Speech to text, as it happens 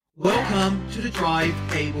Welcome to the Drive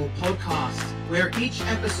Able podcast, where each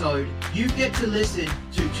episode you get to listen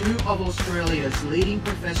to two of Australia's leading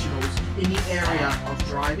professionals in the area of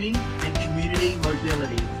driving and community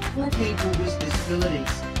mobility for people with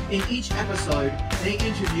disabilities. In each episode, they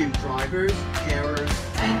interview drivers,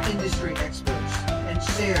 carers, and industry experts and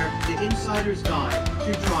share the insider's guide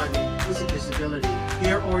to driving with a disability.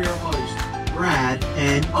 Here are your hosts, Brad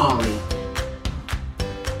and Ollie.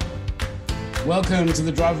 Welcome to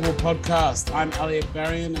the Drivable Podcast. I'm Elliot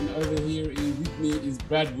Barrion, and over here with me is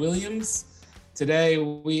Brad Williams. Today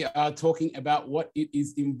we are talking about what it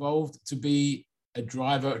is involved to be a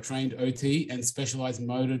driver, a trained OT and specialized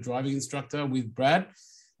motor driving instructor with Brad.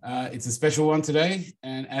 It's a special one today,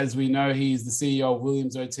 and as we know, he's the CEO of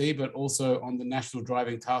Williams OT, but also on the National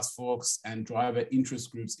Driving Task Force and driver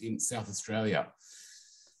interest groups in South Australia.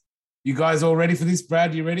 You guys all ready for this?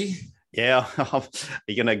 Brad, you ready? Yeah,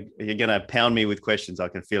 you're gonna pound me with questions. I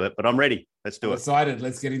can feel it, but I'm ready. Let's do it. Excited.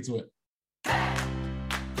 Let's get into it.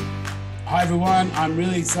 Hi everyone. I'm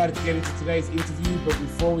really excited to get into today's interview. But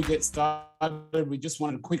before we get started, we just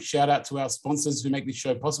wanted a quick shout out to our sponsors who make this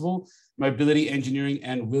show possible: Mobility Engineering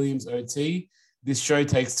and Williams OT. This show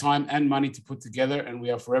takes time and money to put together, and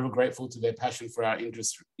we are forever grateful to their passion for our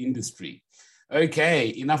industry.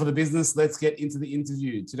 Okay, enough of the business. Let's get into the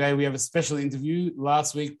interview. Today, we have a special interview.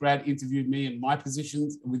 Last week, Brad interviewed me in my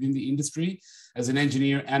positions within the industry as an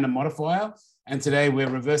engineer and a modifier. And today, we're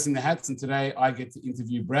reversing the hats, and today, I get to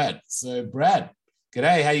interview Brad. So, Brad,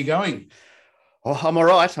 g'day. How you going? Oh, I'm all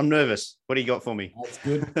right. I'm nervous. What do you got for me? That's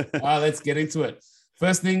good. Let's get into it.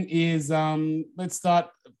 First thing is, let's start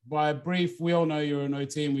by a brief. We all know you're an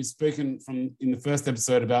OT, and we've spoken in the first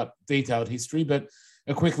episode about detailed history, but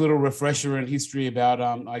a quick little refresher and history about,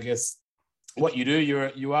 I guess, what you do.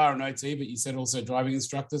 You are an OT, but you said also driving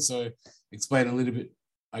instructor. So explain a little bit,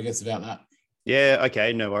 I guess, about that. Yeah,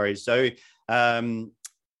 okay, no worries. So I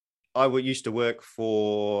used to work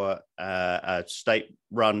for a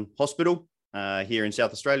state-run hospital here in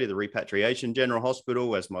South Australia, the Repatriation General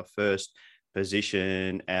Hospital, as my first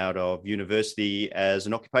position out of university as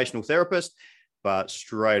an occupational therapist. But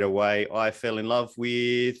straight away, I fell in love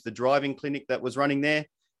with the driving clinic that was running there.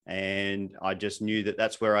 And I just knew that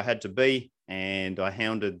that's where I had to be. And I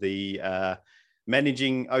hounded the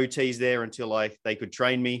managing OTs there until they could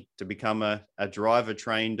train me to become a driver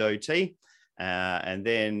trained OT. And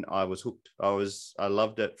then I was hooked. I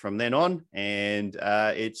loved it from then on. And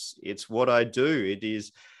it's what I do. It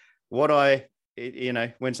is what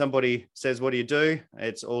when somebody says, what do you do?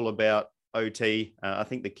 It's all about OT. I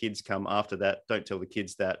think the kids come after that. Don't tell the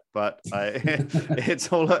kids that, but it's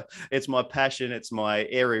my passion. It's my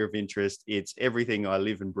area of interest. It's everything I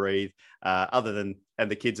live and breathe, and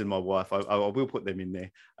the kids and my wife. I will put them in there.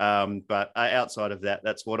 But outside of that,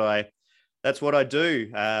 that's what I do.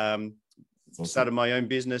 Awesome. Started my own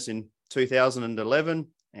business in 2011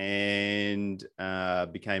 and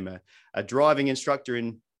became a driving instructor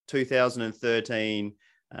in 2013.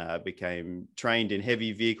 Became trained in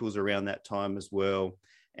heavy vehicles around that time as well.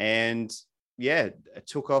 And yeah,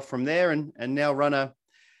 took off from there and now run a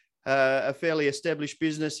fairly established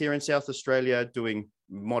business here in South Australia, doing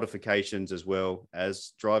modifications as well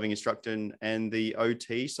as driving instructor and the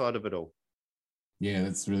OT side of it all. Yeah,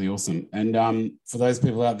 that's really awesome. And for those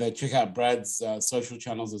people out there, check out Brad's social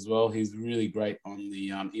channels as well. He's really great on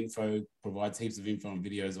the info, provides heaps of info and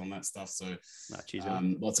videos on that stuff. So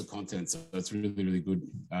lots of content. So it's really, really good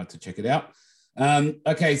to check it out.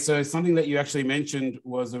 Okay, so something that you actually mentioned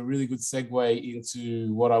was a really good segue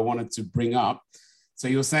into what I wanted to bring up. So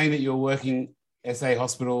you were saying that you're working SA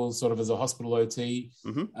Hospital sort of as a hospital OT.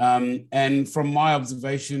 Mm-hmm. And from my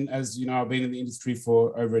observation, as you know, I've been in the industry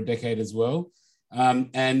for over a decade as well.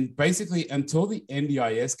 And basically, until the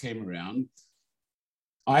NDIS came around,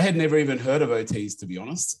 I had never even heard of OTs, to be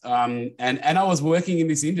honest. And I was working in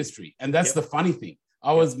this industry. And that's the funny thing.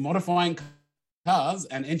 I was modifying cars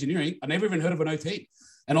and engineering. I never even heard of an OT.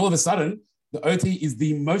 And all of a sudden, the OT is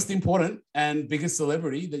the most important and biggest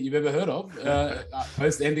celebrity that you've ever heard of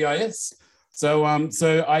post NDIS. So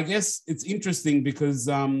I guess it's interesting because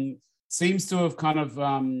seems to have kind of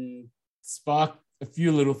sparked a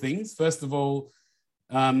few little things. First of all,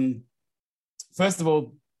 one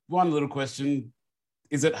little question: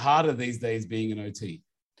 is it harder these days being an OT?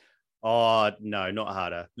 Oh no, not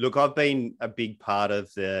harder. Look, I've been a big part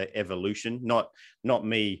of the evolution. Not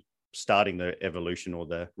me starting the evolution or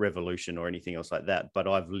the revolution or anything else like that, but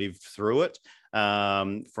I've lived through it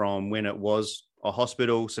from when it was a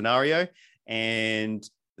hospital scenario, and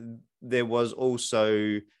there was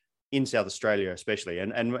also in South Australia, especially.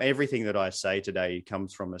 And everything that I say today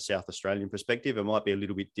comes from a South Australian perspective. It might be a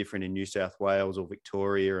little bit different in New South Wales or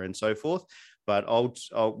Victoria and so forth. But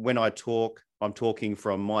when I talk, I'm talking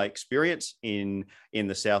from my experience in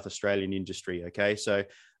the South Australian industry. Okay. So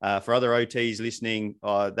for other OTs listening,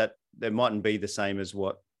 that mightn't be the same as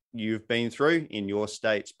what you've been through in your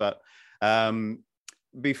states. But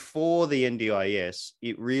before the NDIS,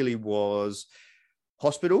 it really was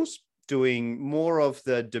hospitals doing more of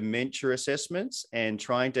the dementia assessments and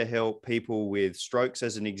trying to help people with strokes,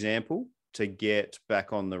 as an example, to get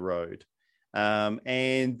back on the road.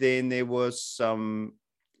 And then there was some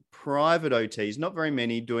private OTs, not very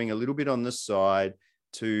many, doing a little bit on the side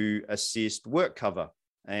to assist work cover.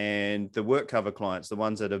 And the work cover clients, the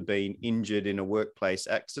ones that have been injured in a workplace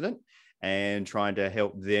accident, and trying to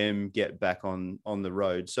help them get back on the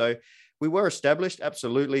road. So we were established,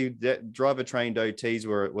 absolutely. That driver trained OTs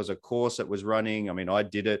was a course that was running. I mean, I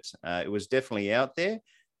did it. It was definitely out there,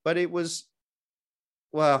 but it was,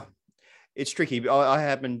 well, it's tricky. I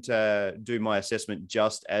happened to do my assessment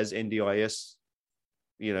just as NDIS,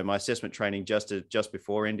 my assessment training just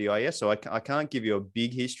before NDIS. So I can't give you a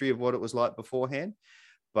big history of what it was like beforehand,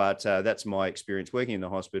 but that's my experience working in the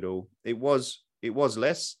hospital. It was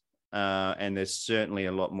less. And there's certainly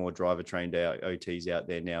a lot more driver trained OTs out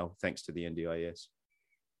there now, thanks to the NDIS.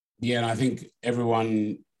 Yeah, and I think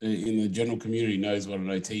everyone in the general community knows what an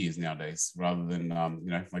OT is nowadays, rather than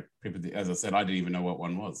like people. As I said, I didn't even know what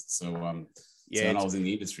one was. So when I was in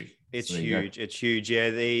the industry, it's huge. It's huge.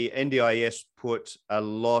 Yeah, the NDIS put a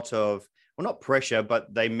lot of, well, not pressure,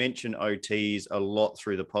 but they mention OTs a lot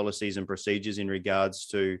through the policies and procedures in regards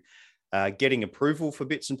to getting approval for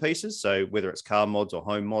bits and pieces. So whether it's car mods or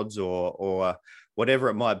home mods or whatever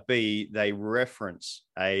it might be, they reference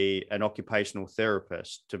an occupational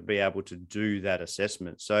therapist to be able to do that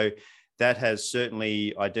assessment. So that has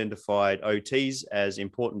certainly identified OTs as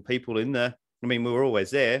important people we were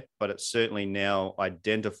always there, but it's certainly now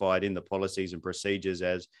identified in the policies and procedures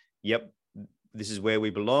as, yep, this is where we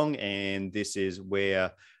belong, and this is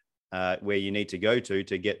where you need to go to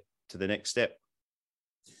get to the next step.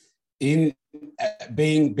 In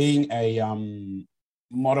being a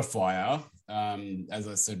modifier, as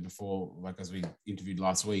I said before, like as we interviewed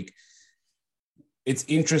last week, it's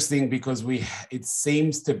interesting because it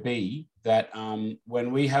seems to be that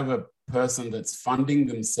when we have a person that's funding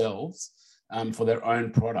themselves for their own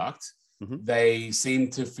product, they seem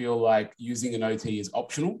to feel like using an OT is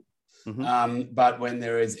optional. But when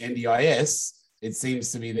there is NDIS, it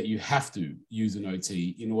seems to be that you have to use an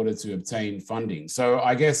OT in order to obtain funding. So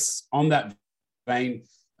I guess on that vein,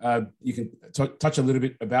 you can touch a little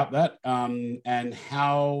bit about that, and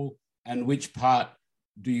how and which part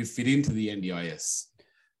do you fit into the NDIS?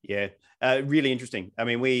 Yeah, really interesting. I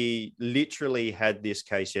mean, we literally had this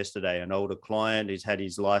case yesterday, an older client who's had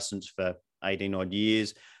his license for 18 odd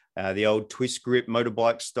years, the old twist grip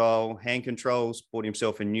motorbike style hand controls, bought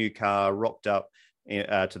himself a new car, rocked up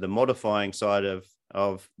to the modifying side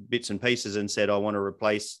of bits and pieces and said, I want to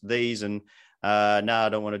replace these, and I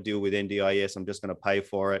don't want to deal with NDIS, I'm just going to pay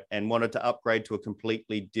for it, and wanted to upgrade to a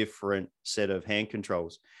completely different set of hand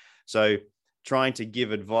controls. So trying to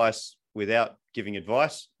give advice without giving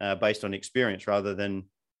advice based on experience rather than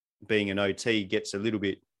being an OT gets a little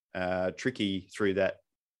bit tricky through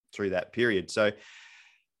that period. So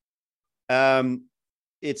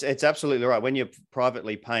it's absolutely right. When you're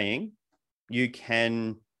privately paying, you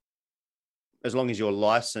can, as long as your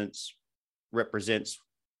license represents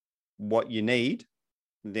what you need,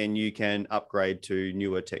 then you can upgrade to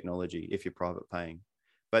newer technology if you're private paying.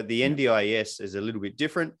 But the NDIS is a little bit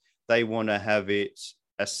different. They want to have it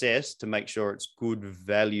assessed to make sure it's good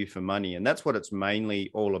value for money. And that's what it's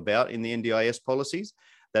mainly all about in the NDIS policies,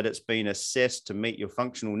 that it's been assessed to meet your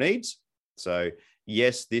functional needs. So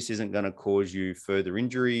yes, this isn't going to cause you further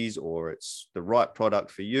injuries, or it's the right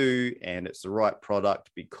product for you, and it's the right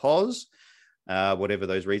product because whatever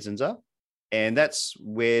those reasons are. And that's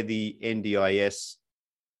where the NDIS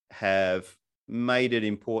have made it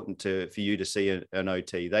important for you to see an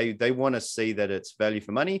OT. They want to see that it's value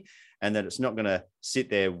for money, and that it's not going to sit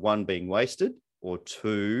there, one, being wasted, or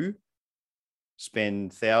two,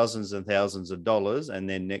 spend thousands and thousands of dollars, and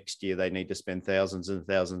then next year they need to spend thousands and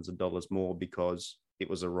thousands of dollars more because it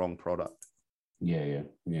was a wrong product. Yeah.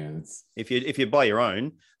 That's... If you buy your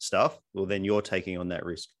own stuff, well, then you're taking on that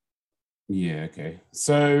risk. Yeah. Okay.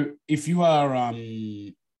 So if you are,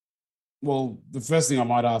 well, the first thing I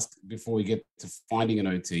might ask before we get to finding an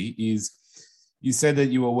OT is, you said that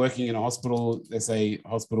you were working in a hospital, let's say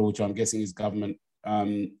hospital, which I'm guessing is government,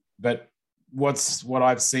 but what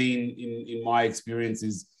I've seen in my experience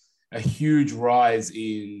is a huge rise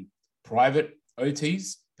in private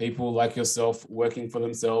OTs, people like yourself working for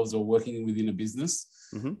themselves or working within a business.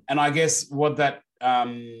 Mm-hmm. And I guess what that,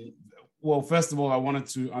 well, first of all, I wanted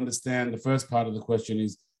to understand the first part of the question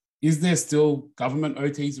is there still government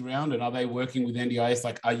OTs around, and are they working with NDIS?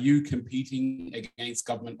 Like, are you competing against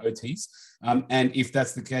government OTs? And if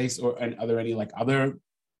that's the case, and are there any like other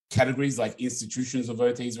categories like institutions of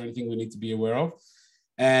OTs or anything we need to be aware of?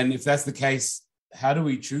 And if that's the case, how do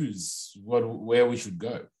we choose where we should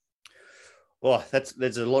go? Well,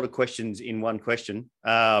 there's a lot of questions in one question.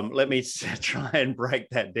 Let me try and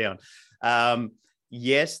break that down.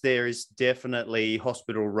 Yes, there is definitely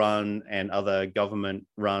hospital-run and other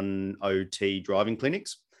government-run OT driving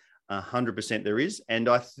clinics. 100% there is. And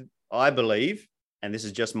I believe, and this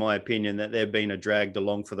is just my opinion, that they've been dragged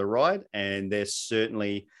along for the ride. And there's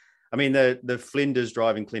certainly, I mean, the Flinders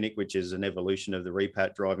Driving Clinic, which is an evolution of the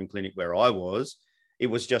Repat Driving Clinic where I was, it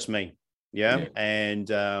was just me. Yeah. And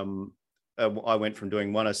I went from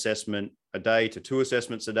doing one assessment a day to 2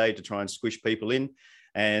 assessments a day to try and squish people in.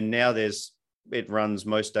 And now it runs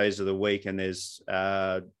most days of the week, and there's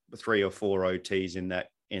 3 or 4 OTs in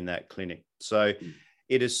that clinic. So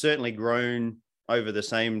it has certainly grown over the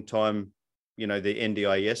same time, the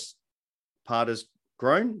NDIS part has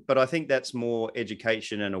grown, but I think that's more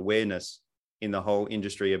education and awareness in the whole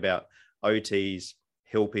industry about OTs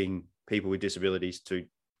helping people with disabilities to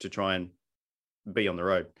try and be on the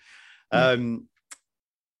road.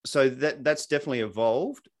 So that's definitely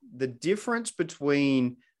evolved. The difference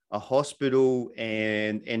between a hospital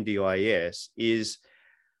and NDIS is,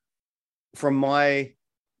 from my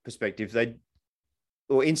perspective,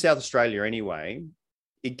 or in South Australia anyway,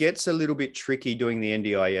 it gets a little bit tricky doing the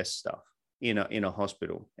NDIS stuff in a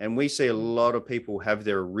hospital. And we see a lot of people have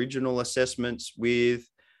their original assessments in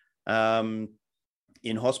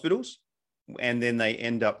hospitals, and then they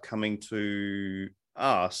end up coming to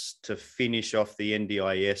us to finish off the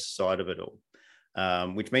NDIS side of it all.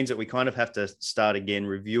 Which means that we kind of have to start again,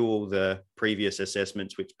 review all the previous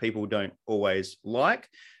assessments, which people don't always like,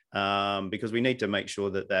 because we need to make sure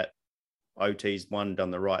that OT's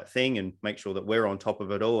done the right thing, and make sure that we're on top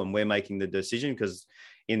of it all and we're making the decision, because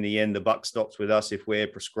in the end, the buck stops with us if we're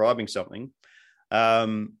prescribing something.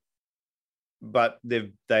 But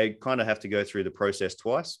they kind of have to go through the process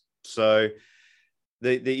twice. So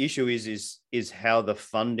the issue is how the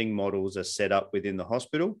funding models are set up within the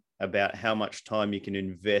hospital, about how much time you can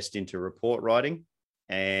invest into report writing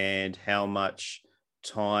and how much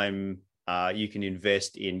time you can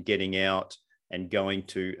invest in getting out and going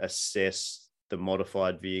to assess the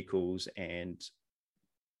modified vehicles, and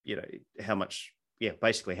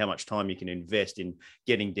basically how much time you can invest in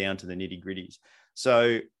getting down to the nitty-gritties.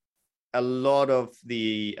 So a lot of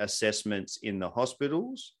the assessments in the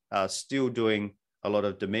hospitals are still doing a lot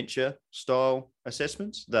of dementia style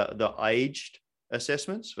assessments, the aged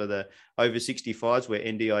assessments for the over 65s, where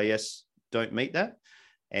NDIS don't meet that.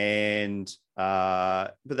 And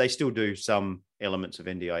but they still do some elements of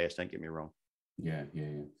NDIS, don't get me wrong. Yeah.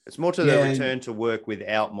 It's more to the return to work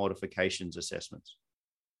without modifications assessments.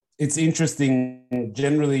 It's interesting.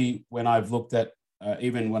 Generally, when I've looked at,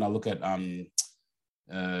 even when I look at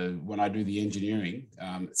when I do the engineering,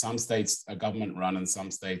 some states are government run and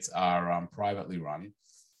some states are privately run.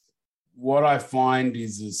 What I find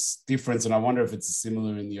is this difference, and I wonder if it's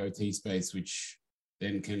similar in the OT space, which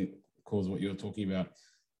then can cause what you're talking about.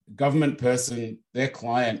 Government person, their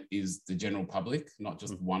client is the general public, not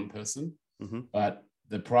just one person, but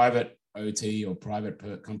the private OT or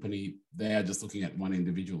private company, they are just looking at one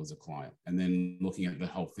individual as a client and then looking at the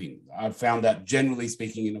whole thing. I've found that, generally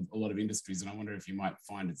speaking, in a lot of industries, and I wonder if you might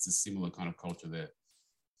find it's a similar kind of culture there.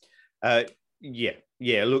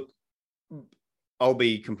 Yeah. Look, I'll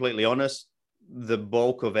be completely honest. The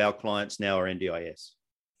bulk of our clients now are NDIS.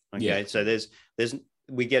 Okay, so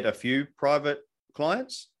we get a few private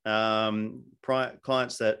clients,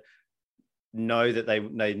 clients that know that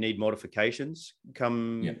they need modifications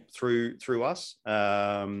come through us,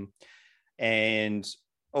 and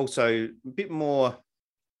also a bit more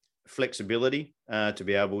flexibility to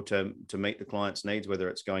be able to meet the client's needs, whether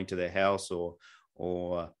it's going to their house or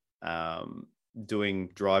doing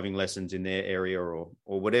driving lessons in their area or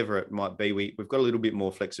whatever it might be. We've got a little bit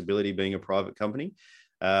more flexibility being a private company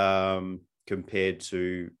compared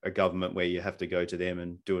to a government, where you have to go to them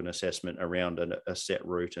and do an assessment around a set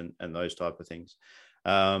route and those type of things.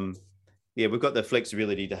 We've got the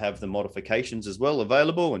flexibility to have the modifications as well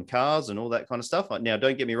available, and cars and all that kind of stuff. Now,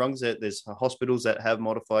 don't get me wrong, there's hospitals that have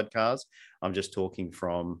modified cars. I'm just talking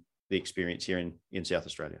from the experience here in South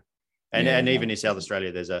Australia. And even in South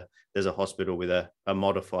Australia, there's a hospital with a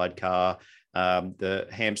modified car. The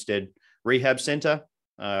Hampstead Rehab Centre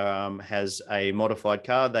has a modified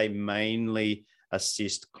car, they mainly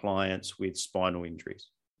assist clients with spinal injuries.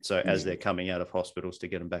 So as they're coming out of hospitals to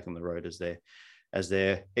get them back on the road as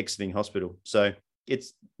they're exiting hospital. So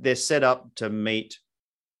they're set up to meet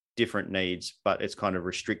different needs, but it's kind of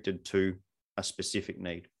restricted to a specific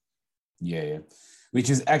need. Yeah. Which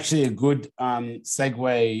is actually a good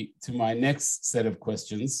segue to my next set of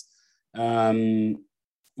questions,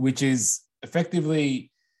 which is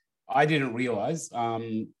effectively, I didn't realize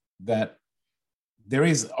that there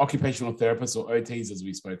is occupational therapists or OTs, as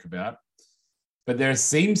we spoke about, but there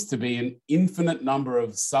seems to be an infinite number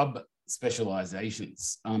of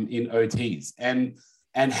sub-specializations in OTs. And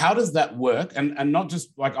how does that work? And not just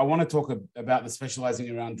like, I want to talk about the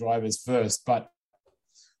specializing around drivers first, but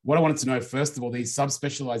what I wanted to know, first of all, these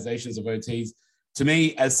subspecializations of OTs, to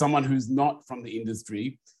me, as someone who's not from the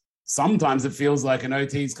industry, sometimes it feels like an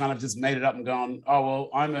OT's kind of just made it up and gone, oh, well,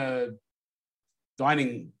 I'm a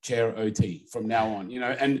dining chair OT from now on, you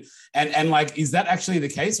know, and like, is that actually the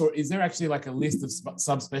case, or is there actually like a list of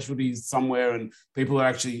subspecialties somewhere and people are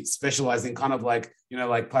actually specializing kind of like, you know,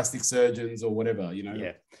 like plastic surgeons or whatever, you know?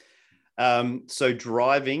 Yeah. So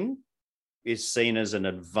driving is seen as an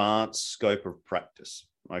advanced scope of practice.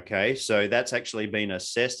 Okay, so that's actually been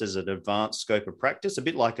assessed as an advanced scope of practice, a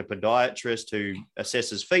bit like a podiatrist who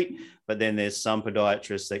assesses feet, but then there's some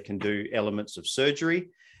podiatrists that can do elements of surgery.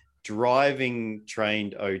 Driving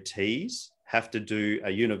trained OTs have to do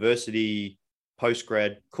a university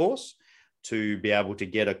postgrad course to be able to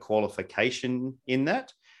get a qualification in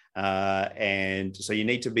that. And so you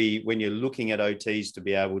need to be, when you're looking at OTs to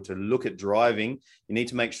be able to look at driving, you need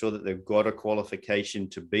to make sure that they've got a qualification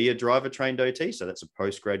to be a driver trained OT. So that's a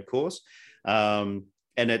postgrad course. And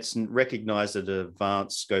it's recognized as an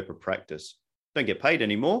advanced scope of practice. Don't get paid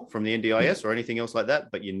anymore from the NDIS or anything else like that,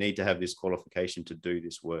 but you need to have this qualification to do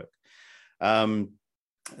this work.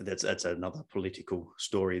 That's another political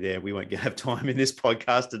story there. We won't have time in this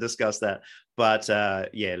podcast to discuss that. But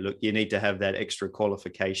look, you need to have that extra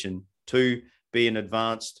qualification to be an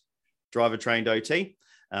advanced driver trained OT.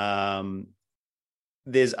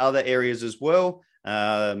 There's other areas as well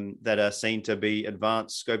that are seen to be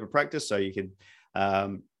advanced scope of practice. So you can,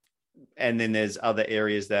 and then there's other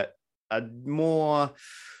areas that are more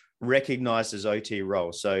recognized as OT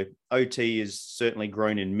roles. So OT is certainly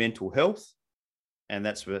grown in mental health, and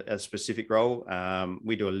that's a specific role.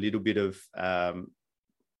 We do a little bit of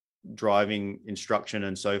driving instruction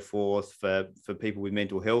and so forth for people with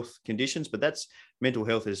mental health conditions, but mental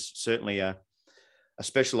health is certainly a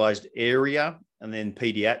specialized area. And then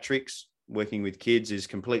pediatrics, working with kids, is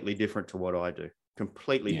completely different to what I do.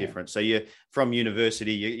 Completely different. So you're from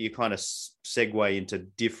university, you kind of segue into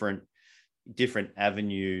different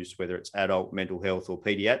avenues, whether it's adult mental health or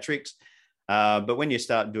pediatrics. But when you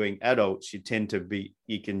start doing adults, you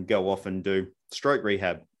can go off and do stroke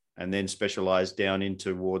rehab and then specialize down in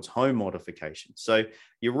towards home modification. So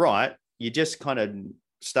you're right. You just kind of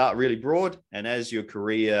start really broad. And as your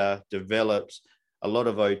career develops, a lot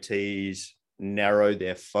of OTs narrow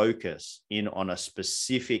their focus in on a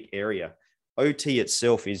specific area. OT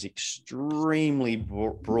itself is extremely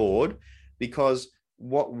broad because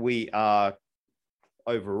what we are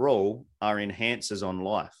overall are enhancers on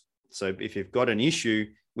life. So if you've got an issue,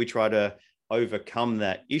 we try to overcome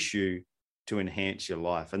that issue to enhance your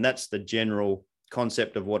life. And that's the general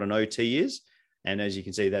concept of what an OT is. And as you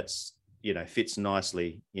can see, that's, fits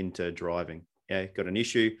nicely into driving. Yeah, got an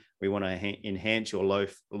issue. We want to enhance your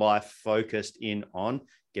life focused in on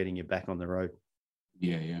getting you back on the road.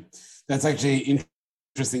 Yeah. That's actually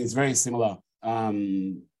interesting. It's very similar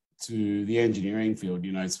to the engineering field,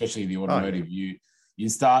 especially the automotive. You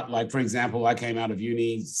start, like, for example, I came out of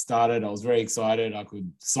uni, I was very excited. I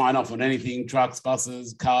could sign off on anything, trucks,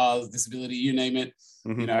 buses, cars, disability, you name it,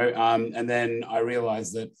 and then I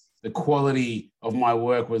realized that the quality of my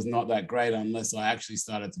work was not that great unless I actually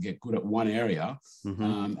started to get good at one area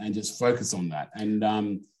and just focus on that.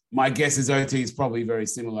 And my guess is OT is probably very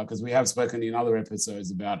similar, because we have spoken in other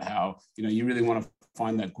episodes about how, you really want to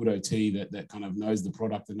find that good OT that kind of knows the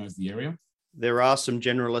product and knows the area. There are some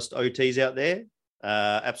generalist OTs out there.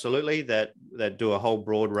 Absolutely, that do a whole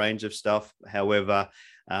broad range of stuff. However,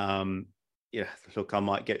 look, I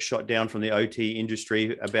might get shot down from the OT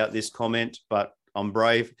industry about this comment, but I'm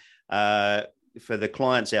brave. For the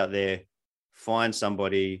clients out there, find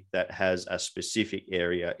somebody that has a specific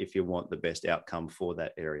area if you want the best outcome for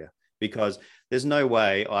that area, because there's no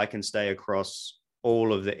way I can stay across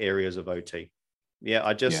all of the areas of OT.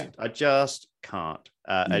 I just can't.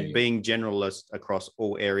 Being generalist across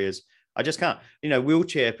all areas, I just can't.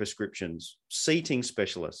 Wheelchair prescriptions, seating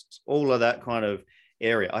specialists, all of that kind of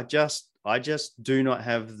area. I just do not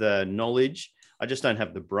have the knowledge. I just don't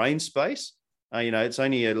have the brain space. It's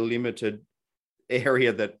only a limited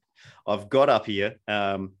area that I've got up here.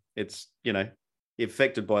 It's,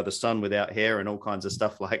 affected by the sun without hair and all kinds of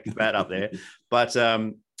stuff like that up there. But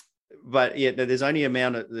yeah, there's only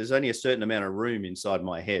a certain amount of room inside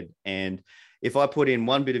my head. And if I put in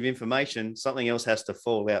one bit of information, something else has to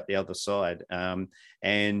fall out the other side. I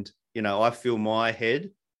fill my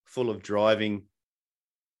head full of driving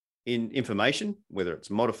in information, whether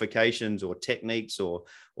it's modifications or techniques or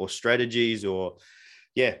strategies or,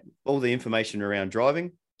 all the information around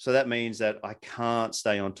driving. So that means that I can't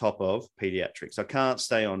stay on top of pediatrics. I can't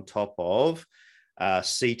stay on top of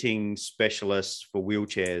seating specialists for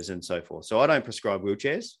wheelchairs and so forth. So I don't prescribe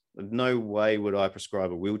wheelchairs. No way would I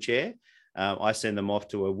prescribe a wheelchair. I send them off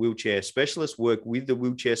to a wheelchair specialist, work with the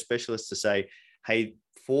wheelchair specialist to say, hey,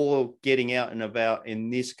 for getting out and about in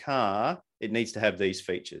this car, it needs to have these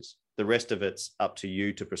features. The rest of it's up to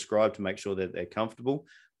you to prescribe to make sure that they're comfortable.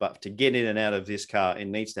 But to get in and out of this car, it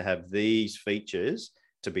needs to have these features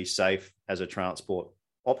to be safe as a transport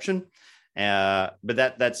option. But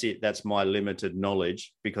that's it. That's my limited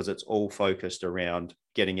knowledge, because it's all focused around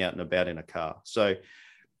getting out and about in a car. So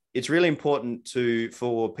it's really important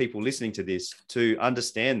for people listening to this to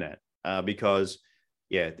understand that, because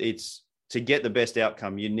it's to get the best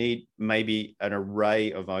outcome, you need maybe an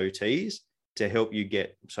array of OTs to help you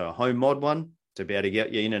get, so a home mod one to be able to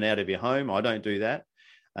get you in and out of your home. I don't do that.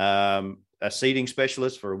 A seating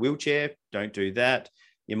specialist for a wheelchair, don't do that.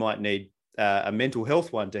 You might need a mental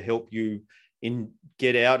health one to help you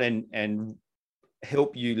get out and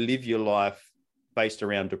help you live your life based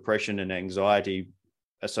around depression and anxiety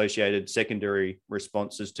associated secondary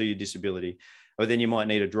responses to your disability. Or then you might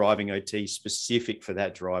need a driving OT specific for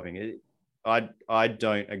that driving. I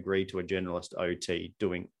don't agree to a generalist OT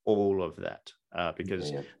doing all of that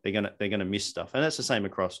because they're gonna miss stuff, and that's the same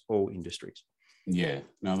across all industries. Yeah,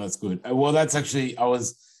 no, that's good. Well, that's actually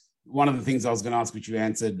one of the things I was going to ask, which you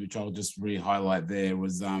answered, which I'll just re-highlight there,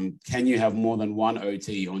 was can you have more than one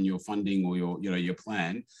OT on your funding or your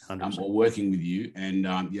plan or working with you? And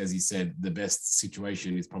as you said, the best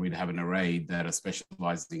situation is probably to have an array that are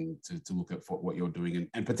specializing to look at what you're doing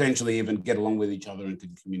and potentially even get along with each other and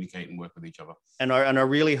can communicate and work with each other. And I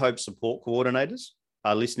really hope support coordinators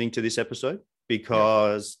are listening to this episode,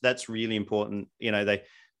 because that's really important.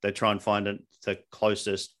 They try and find the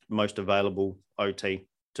closest, most available OT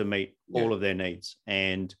to meet all of their needs.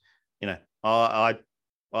 And, I've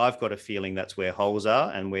got a feeling that's where holes are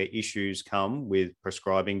and where issues come with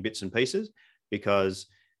prescribing bits and pieces, because,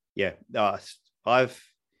 I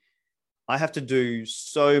have to do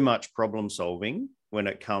so much problem solving when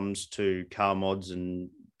it comes to car mods and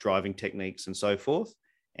driving techniques and so forth.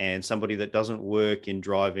 And somebody that doesn't work in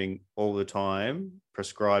driving all the time,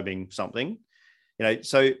 prescribing something,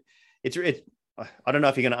 so it's I don't know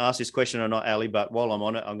if you're going to ask this question or not, Ali, but while I'm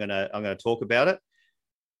on it, I'm going to talk about it.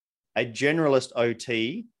 A generalist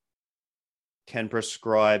OT can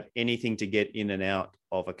prescribe anything to get in and out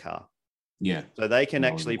of a car. Yeah. So they can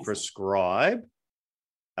actually prescribe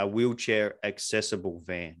a wheelchair accessible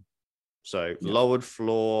van. So lowered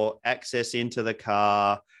floor, access into the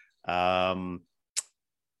car,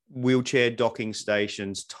 wheelchair docking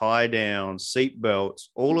stations, tie down, seat belts,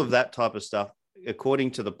 all of that type of stuff. According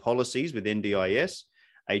to the policies with NDIS,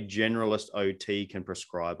 a generalist OT can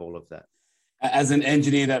prescribe all of that. As an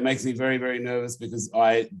engineer, that makes me very, very nervous, because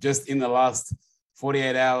I just in the last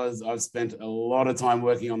 48 hours, I've spent a lot of time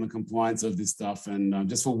working on the compliance of this stuff, and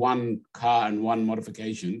just for one car and one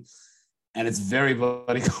modification. And it's very,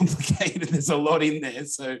 very complicated. There's a lot in there.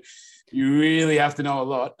 So you really have to know a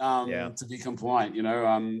lot to be compliant,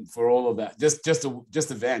 for all of that. Just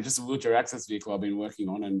a van, just a wheelchair access vehicle I've been working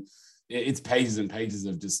on, and it's pages and pages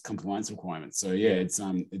of just compliance requirements. So it's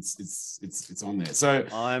on there. So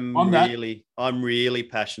I'm really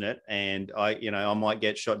passionate, and I might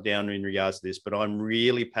get shot down in regards to this, but I'm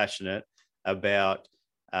really passionate about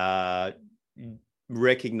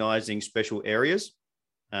recognizing special areas.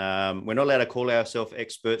 We're not allowed to call ourselves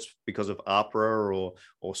experts because of AHPRA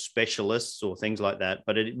or specialists or things like that,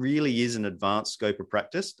 but it really is an advanced scope of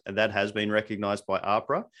practice, and that has been recognized by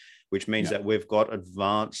AHPRA, which means that we've got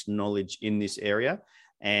advanced knowledge in this area.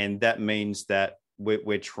 And that means that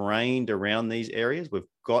we're trained around these areas. We've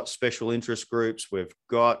got special interest groups. We've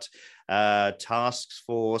got task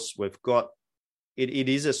force. We've got, it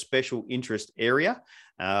is a special interest area.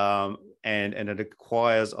 And it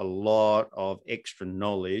requires a lot of extra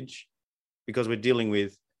knowledge, because we're dealing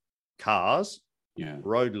with cars,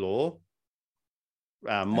 road law,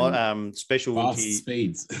 specialty,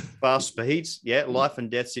 fast speeds, life and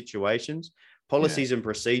death situations, policies and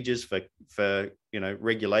procedures for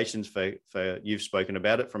regulations for you've spoken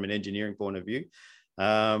about it from an engineering point of view,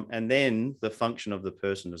 and then the function of the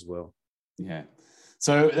person as well. Yeah.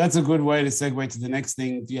 So that's a good way to segue to the next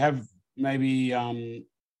thing. Do you have maybe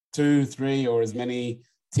 2, 3, or as many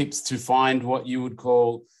tips to find what you would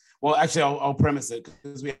call, well, actually, I'll premise it,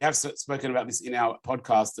 because we have spoken about this in our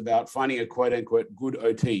podcast about finding a quote unquote good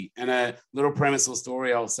OT. And a little premise or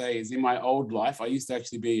story I'll say is, in my old life, I used to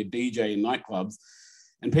actually be a DJ in nightclubs,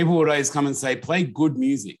 and people would always come and say, play good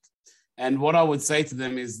music. And what I would say to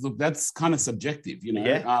them is, look, that's kind of subjective,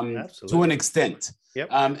 to an extent. Yep.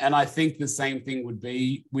 And I think the same thing would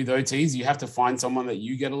be with OTs. You have to find someone that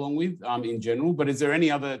you get along with in general. But is there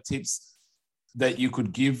any other tips that you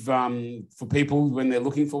could give for people when they're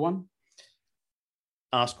looking for one?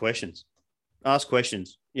 Ask questions.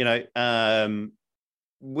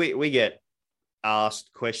 We get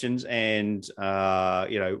asked questions, and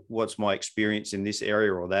what's my experience in this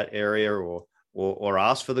area or that area, or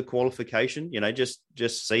ask for the qualification.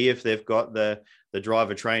 Just see if they've got the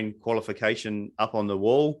driver train qualification up on the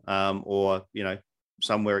wall, or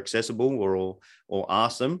somewhere accessible, or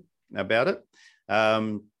ask them about it.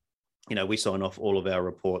 We sign off all of our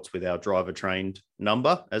reports with our driver trained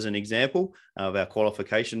number as an example of our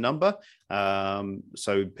qualification number.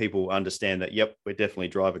 So people understand that, yep, we're definitely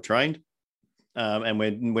driver trained, and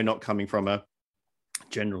we're not coming from a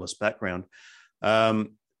generalist background.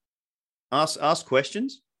 Ask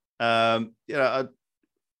questions.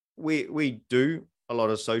 We do a lot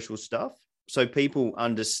of social stuff, so people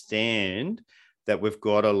understand that we've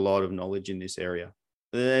got a lot of knowledge in this area.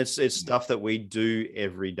 It's stuff that we do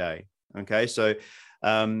every day. Okay, so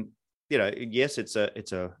yes, it's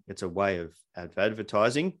a way of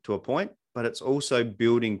advertising to a point, but it's also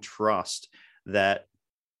building trust that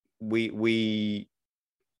we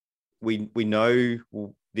know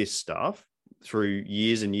this stuff through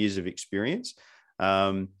years and years of experience.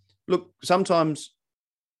 Look, sometimes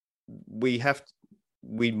we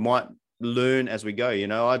might learn as we go.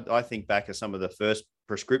 I think back at some of the first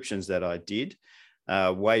prescriptions that I did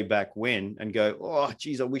way back when, and go, oh,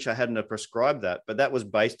 geez, I wish I hadn't have prescribed that. But that was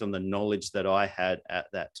based on the knowledge that I had at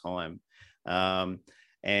that time.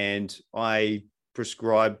 And I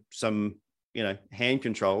prescribed some, hand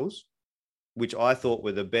controls, which I thought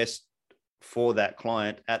were the best for that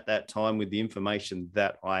client at that time with the information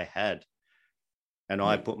that I had. And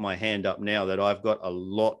I put my hand up now that I've got a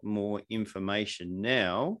lot more information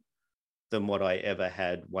now than what I ever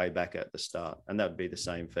had way back at the start. And that would be the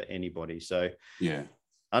same for anybody. So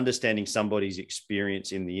understanding somebody's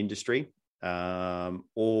experience in the industry,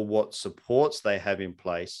 or what supports they have in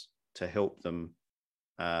place to help them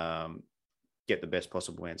get the best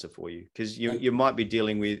possible answer for you. Because you might be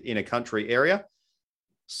dealing with, in a country area,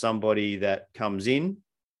 somebody that comes in,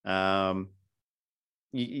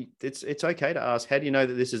 it's okay to ask, how do you know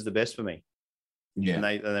that this is the best for me? Yeah. And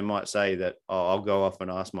they might say that, oh, I'll go off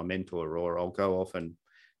and ask my mentor, or I'll go off and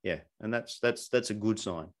and that's a good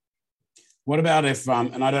sign. What about if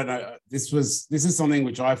and I don't know, this is something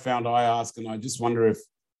which I found I ask, and I just wonder if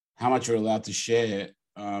how much you're allowed to share,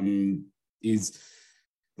 is,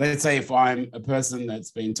 let's say if I'm a person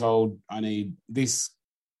that's been told I need this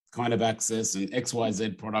kind of access and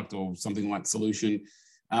XYZ product or something like solution,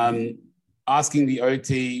 asking the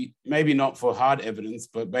OT, maybe not for hard evidence,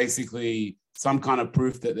 but basically some kind of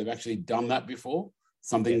proof that they've actually done that before,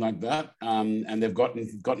 something like that, and they've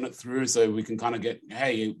gotten it through, so we can kind of get,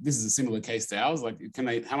 hey, this is a similar case to ours. Like,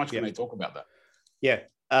 how much can they talk about that?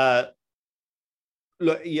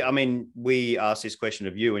 Look, I mean, we asked this question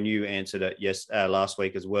of you, and you answered it last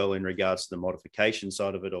week as well, in regards to the modification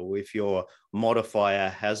side of it, or if your modifier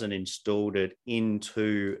hasn't installed it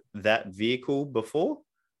into that vehicle before,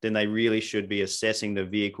 then they really should be assessing the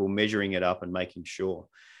vehicle, measuring it up, and making sure.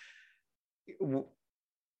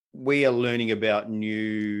 We are learning about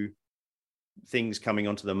new things coming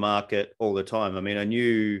onto the market all the time. I mean, a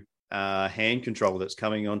new hand control that's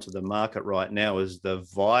coming onto the market right now is the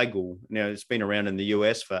Vigel. Now, it's been around in the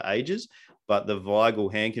US for ages, but the Vigel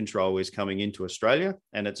hand control is coming into Australia,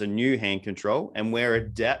 and it's a new hand control, and we're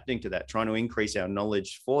adapting to that, trying to increase our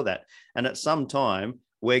knowledge for that. And at some time,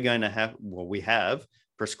 we have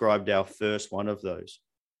prescribed our first one of those.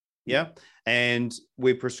 Yeah. And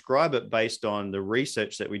we prescribe it based on the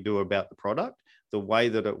research that we do about the product, the way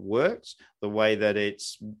that it works, the way that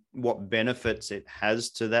what benefits it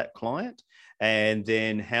has to that client, and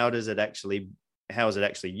then how is it actually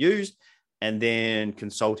used, and then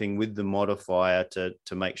consulting with the modifier to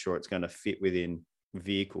make sure it's going to fit within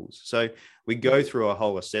vehicles. So we go through a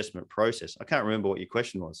whole assessment process. I can't remember what your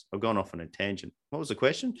question was. I've gone off on a tangent. What was the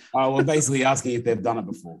question? Well, basically asking if they've done it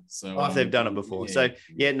before. So if they've done it before. Yeah.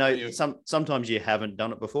 So sometimes you haven't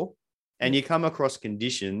done it before, and you come across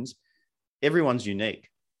conditions. Everyone's unique.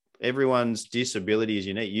 Everyone's disability is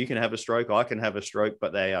unique. You can have a stroke, I can have a stroke,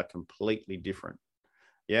 but they are completely different.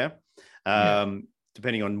 Yeah.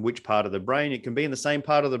 Depending on which part of the brain, it can be in the same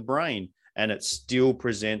part of the brain and it still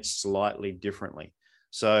presents slightly differently.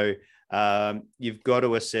 So you've got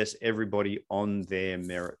to assess everybody on their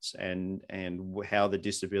merits and how the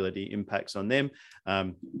disability impacts on them.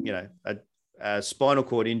 A spinal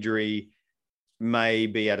cord injury may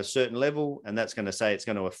be at a certain level, and that's going to say it's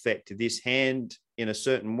going to affect this hand in a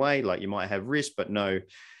certain way. Like you might have wrist, but no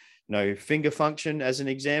finger function, as an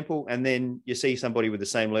example. And then you see somebody with the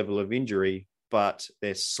same level of injury, but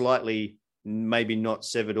they're slightly maybe not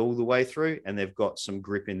severed all the way through, and they've got some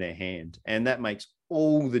grip in their hand, and that makes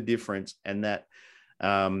all the difference. And that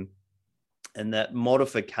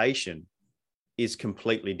modification is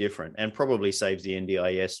completely different, and probably saves the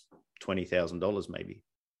NDIS $20,000 maybe.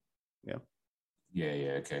 Yeah.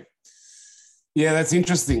 Okay. Yeah, that's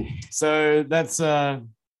interesting. So that's a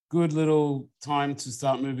good little time to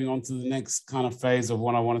start moving on to the next kind of phase of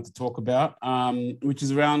what I wanted to talk about, which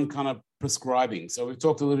is around kind of prescribing. So we've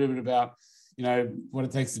talked a little bit about, what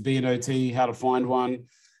it takes to be an OT, how to find one.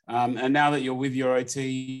 And now that you're with your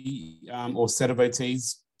OT or set of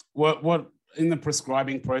OTs, what in the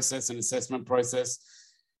prescribing process and assessment process,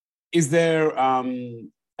 is there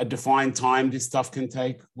a defined time this stuff can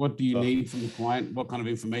take? What do you need from the client? What kind of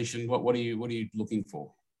information? What are you looking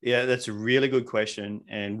for? Yeah, that's a really good question.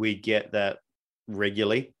 And we get that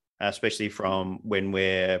regularly, especially from when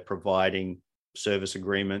we're providing service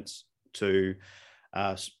agreements to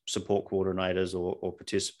support coordinators or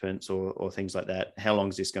participants or things like that. How long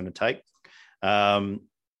is this going to take? And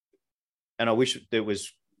I wish it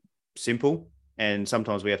was simple. And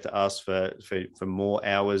sometimes we have to ask for more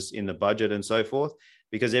hours in the budget and so forth,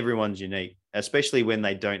 because everyone's unique, especially when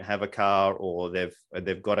they don't have a car, or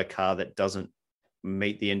they've got a car that doesn't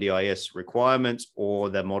meet the NDIS requirements, or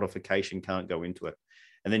the modification can't go into it.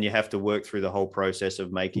 And then you have to work through the whole process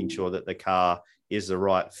of making sure that the car is the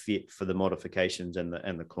right fit for the modifications and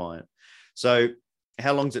the client. So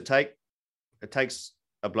how long does it take? It takes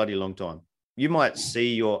a bloody long time. You might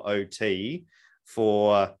see your OT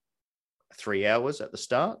for 3 hours at the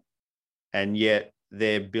start, and yet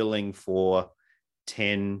they're billing for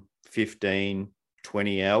 10, 15,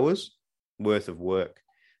 20 hours worth of work.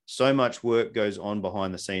 So much work goes on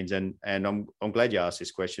behind the scenes. And I'm glad you asked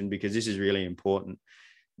this question, because this is really important.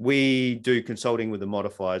 We do consulting with the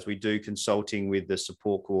modifiers. We do consulting with the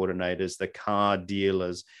support coordinators, the car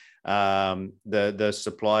dealers, the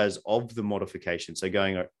suppliers of the modification. So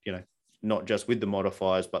going, not just with the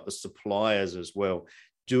modifiers, but the suppliers as well,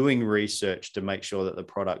 doing research to make sure that the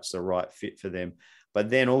product's the right fit for them. But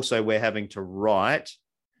then also we're having to write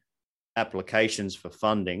applications for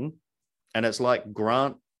funding. And it's like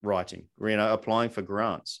grant writing, applying for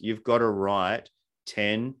grants. You've got to write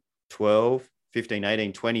 10, 12, 15,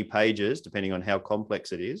 18, 20 pages, depending on how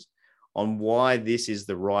complex it is, on why this is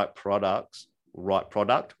the right products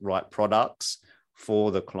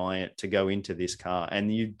for the client to go into this car.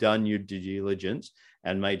 And you've done your due diligence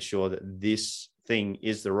and made sure that this thing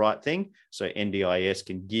is the right thing. So NDIS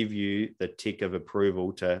can give you the tick of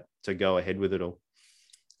approval to go ahead with it all.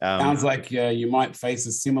 Sounds like you might face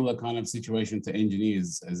a similar kind of situation to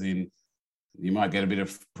engineers, as in you might get a bit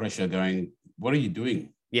of pressure going, what are you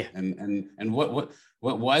doing? Yeah. And what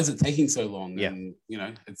why is it taking so long? Yeah. And,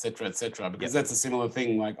 et cetera, because that's a similar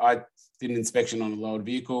thing. Like I did an inspection on a lowered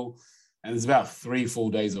vehicle, and there's about 3 full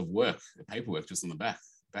days of work, paperwork just on the back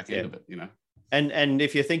end of it, And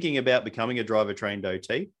if you're thinking about becoming a driver trained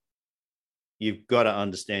OT, you've got to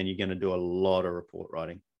understand you're going to do a lot of report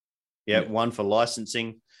writing. Yeah. 1 for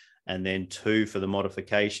licensing, and then 2 for the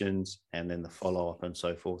modifications, and then the follow-up and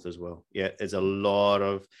so forth as well. Yeah, there's a lot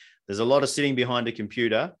of sitting behind a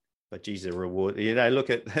computer, but geez, the reward, look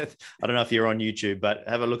at, I don't know if you're on YouTube, but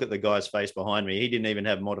have a look at the guy's face behind me. He didn't even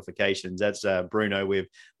have modifications. That's Bruno.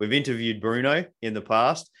 We've interviewed Bruno in the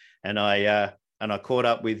past, and I caught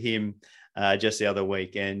up with him just the other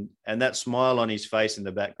week, and that smile on his face in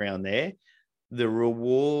the background there, the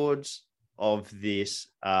rewards of this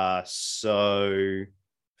are so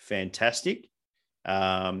fantastic,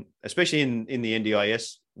 especially in the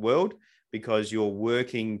NDIS world, because you're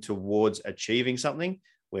working towards achieving something,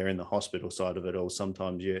 where in the hospital side of it all,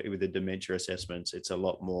 sometimes with the dementia assessments, it's a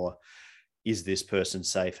lot more, is this person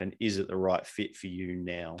safe and is it the right fit for you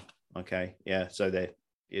now? Okay. Yeah. So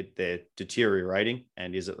they're deteriorating,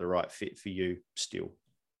 and is it the right fit for you still?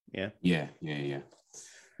 Yeah.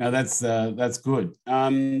 No, that's good.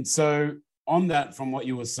 So on that, from what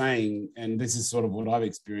you were saying, and this is sort of what I've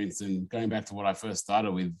experienced, and going back to what I first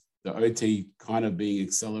started with, the OT kind of being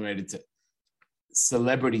accelerated to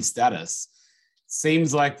celebrity status,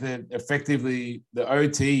 seems like that effectively the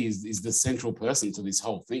OT is the central person to this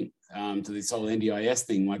whole thing, to this whole NDIS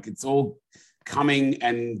thing. Like, it's all coming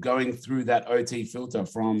and going through that OT filter,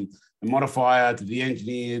 from the modifier to the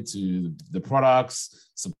engineer to the products,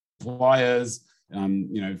 suppliers,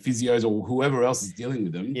 physios, or whoever else is dealing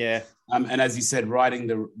with them. Yeah. And as you said, writing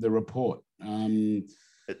the report.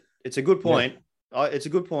 It's a good point. Yeah. It's a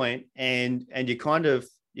good point, and you're kind of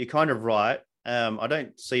right. I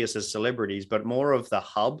don't see us as celebrities, but more of the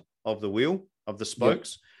hub of the wheel, of the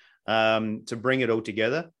spokes, to bring it all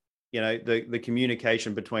together. The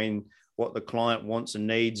communication between what the client wants and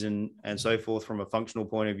needs and so forth from a functional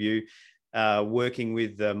point of view, working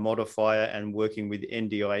with the modifier and working with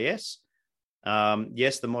NDIS.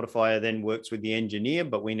 Yes, the modifier then works with the engineer,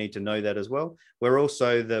 but we need to know that as well. We're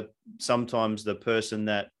also sometimes the person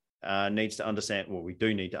that needs to understand, well, we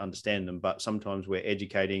do need to understand them, but sometimes we're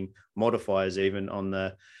educating modifiers even on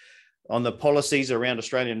the policies around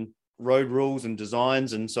Australian road rules and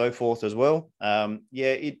designs and so forth as well.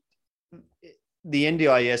 The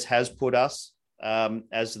NDIS has put us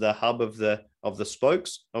as the hub of the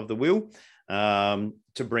spokes of the wheel,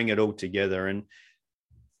 to bring it all together.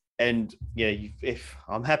 And if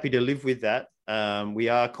I'm happy to live with that. We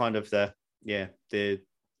are kind of the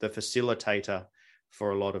facilitator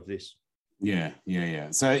for a lot of this. Yeah.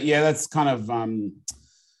 So that's kind of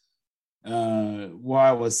why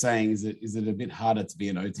I was saying, is it a bit harder to be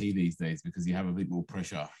an OT these days, because you have a bit more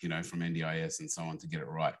pressure, from NDIS and so on, to get it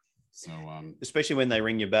right. So especially when they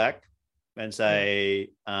ring you back and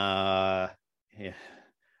say, a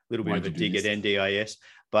little bit of a dig at NDIS,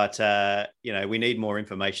 but we need more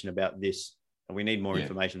information about this, and we need more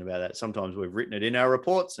information about that. Sometimes we've written it in our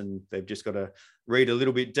reports, and they've just got to read a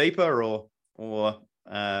little bit deeper, or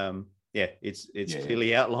it's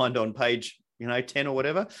clearly outlined on page 10 or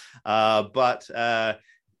whatever. But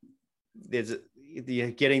there's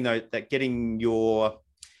getting your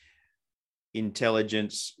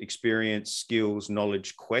intelligence, experience, skills,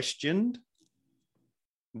 knowledge questioned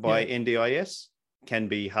by NDIS can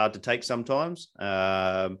be hard to take sometimes.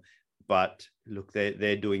 But look,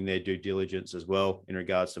 they're doing their due diligence as well in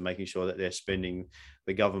regards to making sure that they're spending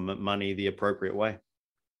the government money the appropriate way.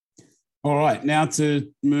 All right, now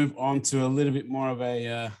to move on to a little bit more of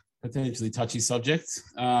a potentially touchy subject.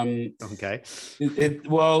 Okay.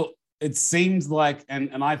 It seems like,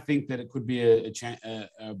 and I think that it could be a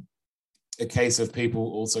case of people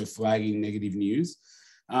also flagging negative news,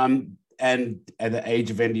 and at the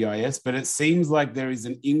age of NDIS, but it seems like there is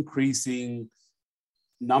an increasing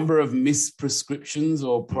number of misprescriptions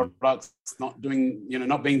or products not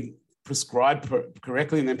being prescribed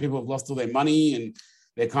correctly, and then people have lost all their money, and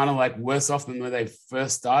they're kind of like worse off than when they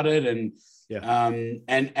first started. And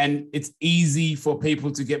and it's easy for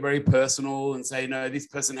people to get very personal and say, no, this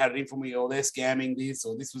person had it in for me, or they're scamming this,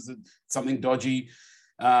 or this was something dodgy.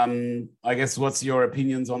 I guess, what's your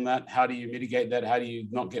opinions on that? How do you mitigate that? How do you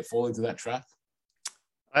not fall into that trap?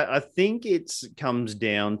 I think it comes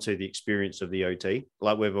down to the experience of the OT,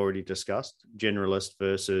 like we've already discussed, generalist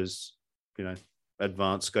versus,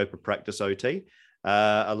 advanced scope of practice OT.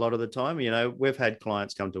 A lot of the time, we've had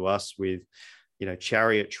clients come to us with,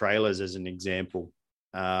 chariot trailers as an example,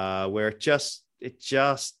 where it just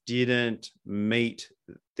didn't meet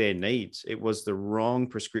their needs. It was the wrong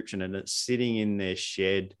prescription, and it's sitting in their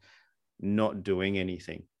shed, not doing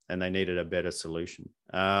anything, and they needed a better solution.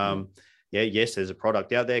 Yes, there's a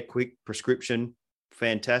product out there, quick prescription,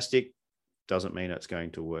 fantastic. Doesn't mean it's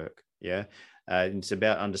going to work. It's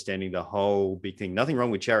about understanding the whole big thing. Nothing wrong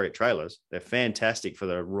with chariot trailers. They're fantastic for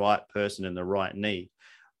the right person and the right need.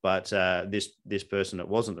 But this person, it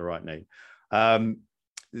wasn't the right need.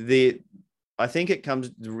 I think it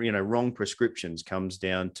comes, wrong prescriptions comes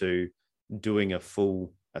down to doing a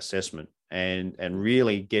full assessment and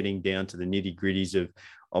really getting down to the nitty gritties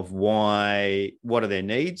of why, what are their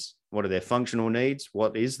needs? What are their functional needs?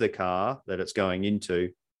 What is the car that it's going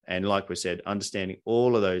into? And like we said, understanding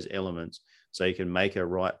all of those elements so you can make a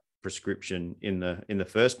right prescription in the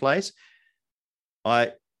first place.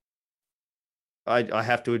 I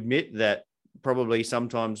have to admit that probably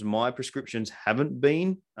sometimes my prescriptions haven't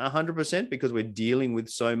been 100% because we're dealing with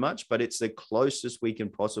so much, but it's the closest we can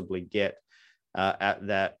possibly get at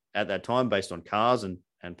that time, based on cars and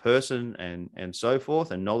person and so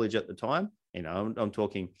forth, and knowledge at the time. I'm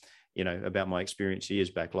talking, about my experience years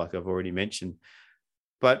back, like I've already mentioned.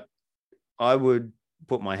 but I would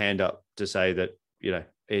put my hand up to say that,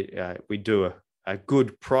 we do a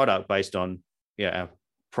good product based on our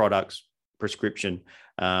products prescription,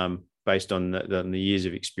 based on the years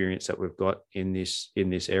of experience that we've got in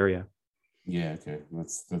this area. Yeah, okay,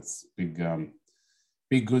 that's big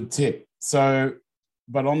good tip. So,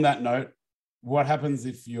 but on that note, what happens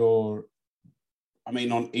if you're,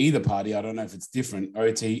 on either party, I don't know if it's different,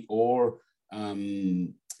 OT or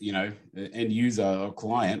end user or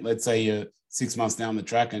client. Let's say you're 6 months down the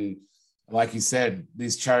track, and like you said,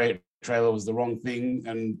 this chariot trailer was the wrong thing,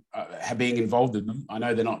 and being involved in them. I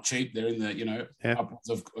know they're not cheap; they're in the upwards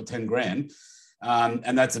of 10 grand,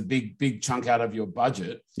 and that's a big chunk out of your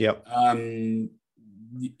budget. Yep.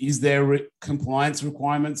 Is there compliance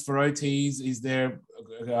requirements for OTs? Is there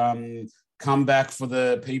comeback for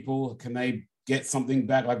the people? Can they get something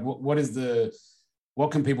back? Like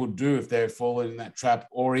what can people do if they're fallen in that trap,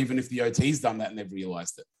 or even if the OT's done that and they've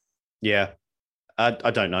realized it? Yeah.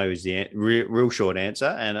 I don't know is the real short answer,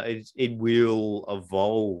 and it will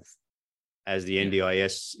evolve as the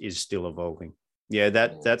NDIS is still evolving. Yeah,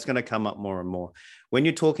 that's going to come up more and more. When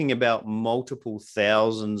you're talking about multiple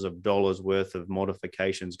thousands of dollars worth of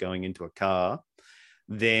modifications going into a car,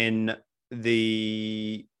 then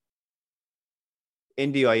the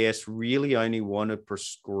NDIS really only want to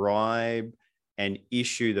prescribe and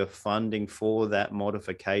issue the funding for that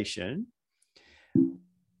modification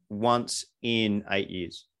once in 8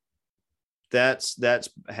 years. That's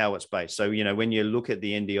how it's based. So, when you look at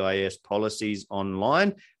the NDIS policies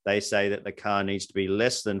online, they say that the car needs to be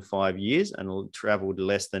less than 5 years and traveled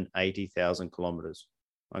less than 80,000 kilometers.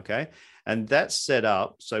 Okay. And that's set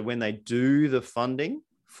up so when they do the funding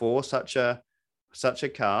for such a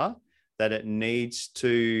car, that it needs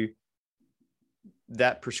to,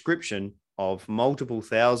 that prescription of multiple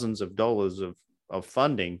thousands of dollars of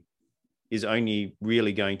funding is only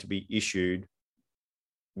really going to be issued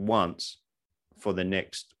once for the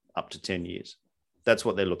next up to 10 years. That's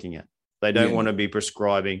what they're looking at. They don't want to be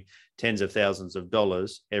prescribing tens of thousands of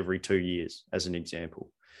dollars every 2 years, as an example.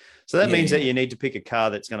 So that means that you need to pick a car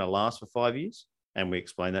that's going to last for 5 years. And we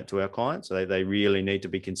explain that to our clients. So they really need to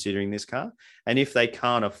be considering this car. And if they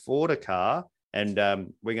can't afford a car, and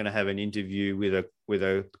we're going to have an interview with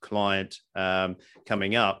a client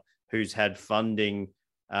coming up who's had funding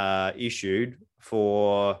issued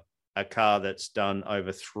for a car that's done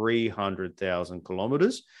over 300,000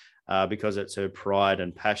 kilometers because it's her pride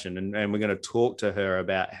and passion. And we're going to talk to her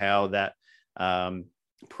about how that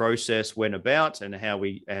process went about and how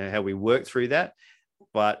we work through that.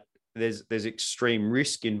 But there's extreme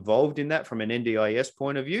risk involved in that from an NDIS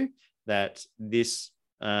point of view, that this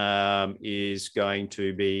is going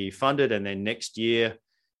to be funded, and then next year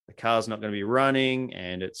the car's not going to be running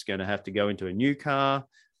and it's going to have to go into a new car.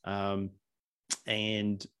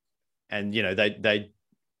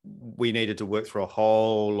 We needed to work through a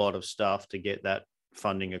whole lot of stuff to get that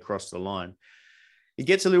funding across the line. It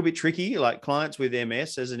gets a little bit tricky, like clients with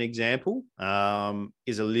MS, as an example,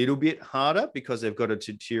 is a little bit harder because they've got a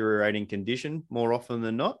deteriorating condition more often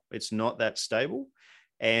than not. It's not that stable.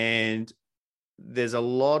 And there's a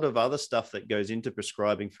lot of other stuff that goes into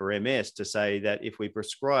prescribing for MS to say that if we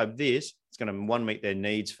prescribe this, it's going to, one, meet their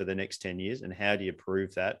needs for the next 10 years. And how do you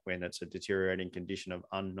prove that when it's a deteriorating condition of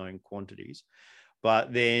unknown quantities?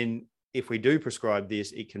 But then if we do prescribe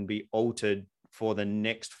this, it can be altered for the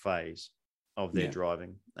next phase of their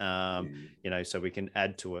driving, so we can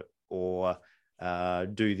add to it or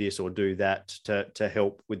do this or do that to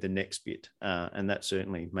help with the next bit. And that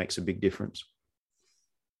certainly makes a big difference.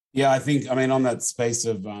 Yeah, I think, on that space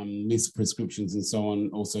of missed prescriptions and so on,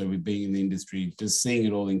 also with being in the industry, just seeing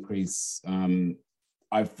it all increase,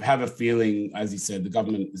 I have a feeling, as you said, the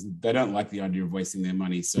government, they don't like the idea of wasting their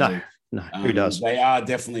money. So no, who does? They are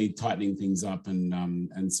definitely tightening things up.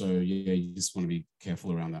 And so, you just want to be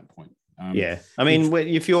careful around that point.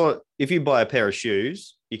 If you buy a pair of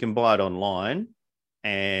shoes, you can buy it online.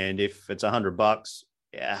 And if it's $100,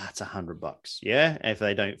 it's $100. Yeah. If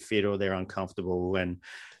they don't fit or they're uncomfortable and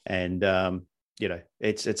it's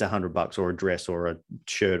 $100 or a dress or a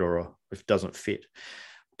shirt or if it doesn't fit.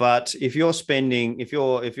 But if you're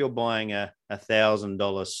buying a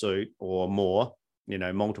 $1,000 suit or more,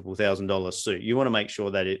 multiple $1,000 suit, you want to make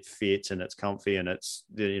sure that it fits and it's comfy and it's,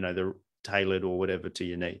 the tailored or whatever to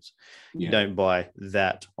your needs. You don't buy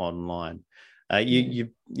that online.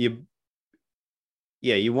 You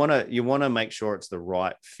want to make sure it's the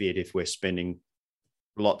right fit if we're spending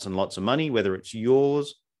lots and lots of money, whether it's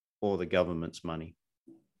yours or the government's money.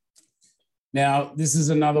 Now, this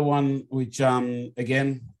is another one which,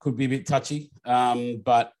 again, could be a bit touchy,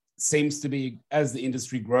 but seems to be, as the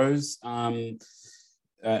industry grows,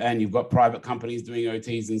 and you've got private companies doing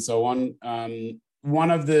OTs and so on.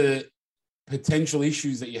 One of the potential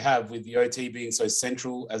issues that you have with the OT being so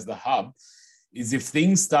central as the hub is if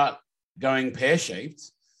things start going pear-shaped,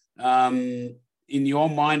 in your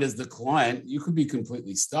mind as the client, you could be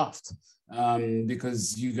completely stuffed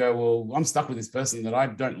because you go, well, I'm stuck with this person that I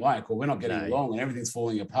don't like, or we're not getting along and everything's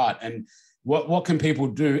falling apart. And what can people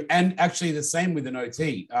do? And actually the same with an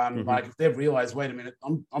OT. Like if they've realized, wait a minute,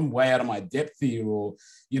 I'm way out of my depth here, or,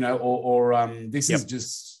 this is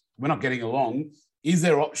just, we're not getting along. Is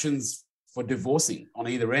there options for divorcing on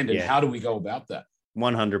either end? And how do we go about that?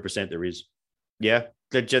 100% there is. Yeah,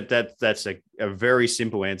 that's a very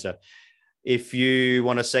simple answer. If you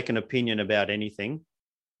want a second opinion about anything,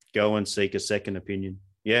 go and seek a second opinion.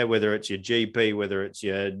 Yeah, whether it's your GP, whether it's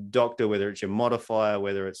your doctor, whether it's your modifier,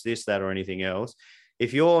 whether it's this, that, or anything else.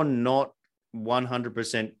 If you're not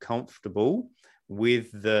 100% comfortable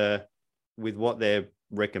with what they're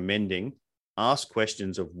recommending, ask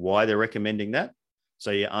questions of why they're recommending that, so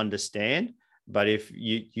you understand. But if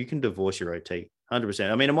you can divorce your OT,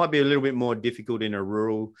 100%. I mean, it might be a little bit more difficult in a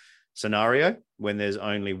rural scenario when there's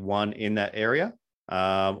only one in that area,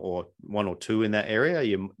 or one or two in that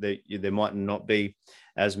area. There might not be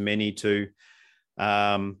as many to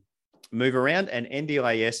move around, and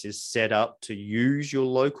NDIS is set up to use your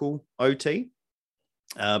local OT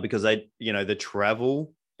because the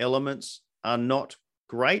travel elements are not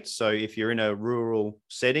great. So if you're in a rural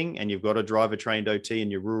setting and you've got a driver-trained OT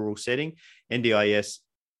in your rural setting, NDIS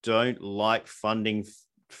don't like funding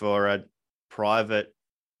for a private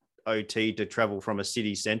OT to travel from a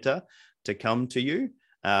city centre to come to you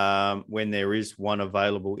when there is one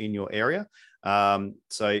available in your area.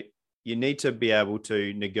 So you need to be able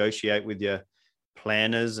to negotiate with your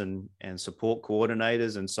planners and support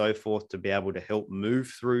coordinators and so forth to be able to help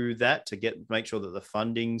move through that, to make sure that the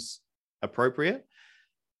funding's appropriate,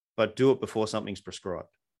 but do it before something's prescribed.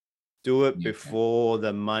 Do it before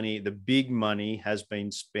the big money has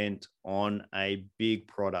been spent on a big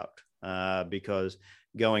product, because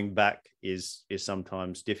going back is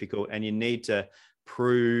sometimes difficult, and you need to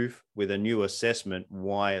prove with a new assessment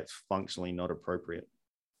why it's functionally not appropriate.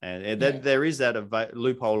 And there is that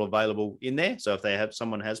loophole available in there. So if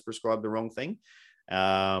someone has prescribed the wrong thing,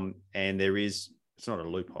 and it's not a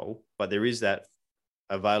loophole, but there is that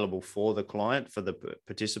available for the client, for the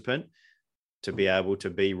participant, to be able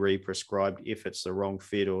to be re-prescribed if it's the wrong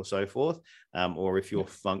fit or so forth, or if your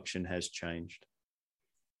function has changed.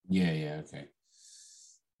 Okay.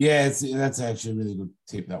 Yeah, that's actually a really good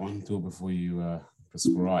tip, that one. Do it before you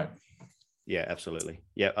prescribe. Yeah, absolutely.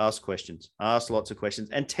 Yeah, ask questions. Ask lots of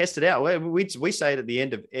questions and test it out. We say it at the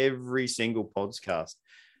end of every single podcast.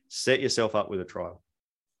 Set yourself up with a trial.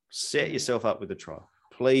 Set yourself up with a trial.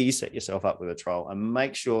 Please set yourself up with a trial and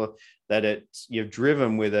make sure that you've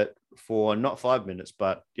driven with it for not 5 minutes,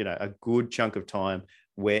 but a good chunk of time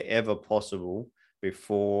wherever possible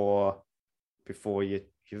before you've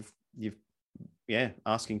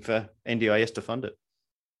asking for NDIS to fund it,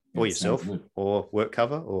 or yourself, or work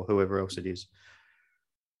cover, or whoever else it is.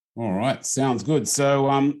 All right, sounds good.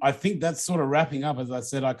 So I think that's sort of wrapping up. As I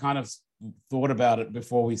said, I kind of thought about it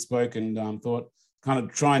before we spoke, and thought kind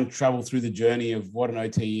of try and travel through the journey of what an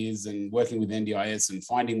OT is and working with NDIS and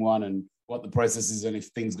finding one and what the process is, and if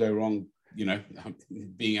things go wrong,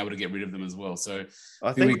 being able to get rid of them as well. So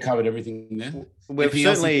I think we covered everything there. We've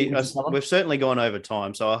certainly gone over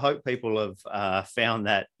time, so I hope people have found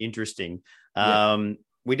that interesting.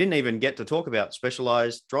 We didn't even get to talk about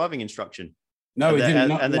specialized driving instruction. No, we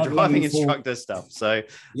didn't. And the driving instructor stuff. So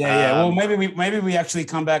well, maybe we actually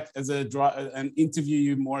come back as and interview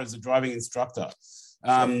you more as a driving instructor.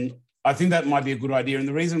 I think that might be a good idea, and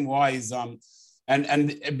the reason why is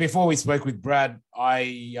and before we spoke with Brad,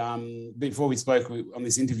 before we spoke on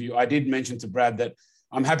this interview, I did mention to Brad that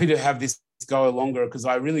I'm happy to have this go longer, because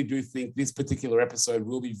I really do think this particular episode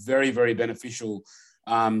will be very, very beneficial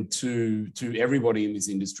to everybody in this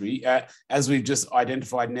industry. As we've just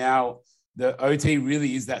identified now, the OT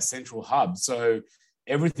really is that central hub. So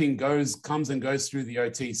everything comes and goes through the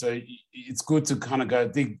OT. So it's good to kind of go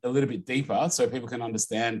dig a little bit deeper so people can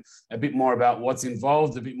understand a bit more about what's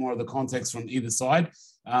involved, a bit more of the context from either side.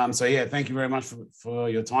 Thank you very much for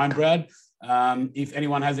your time, Brad. If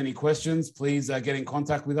anyone has any questions, please get in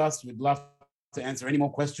contact with us. We'd love to answer any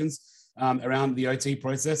more questions around the OT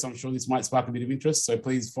process. I'm sure this might spark a bit of interest, so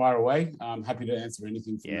please fire away. I'm happy to answer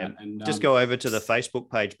anything from that. And just go over to the Facebook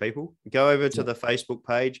page, people. Go over to the Facebook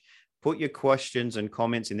page. Put your questions and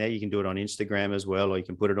comments in there. You can do it on Instagram as well, or you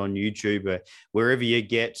can put it on YouTube, or wherever you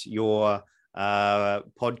get your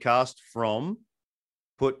podcast from.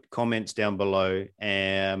 Put comments down below.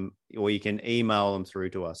 or you can email them through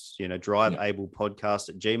to us,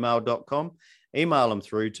 driveablepodcast@gmail.com. Email them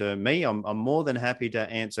through to me. I'm more than happy to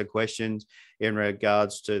answer questions in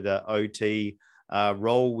regards to the OT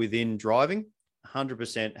role within driving.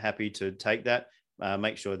 100% happy to take that.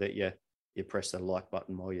 Make sure that you press the like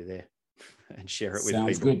button while you're there and share it with people.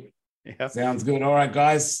 Sounds good. Yeah. Sounds good. All right,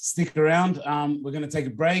 guys, stick around. We're going to take a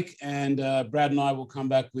break, and Brad and I will come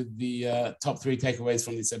back with the top 3 takeaways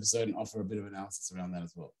from this episode and offer a bit of analysis around that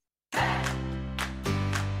as well.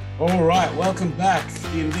 All right, welcome back.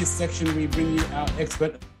 In this section, we bring you our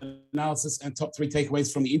expert analysis and top 3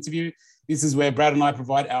 takeaways from the interview. This is where Brad and I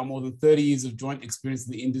provide our more than 30 years of joint experience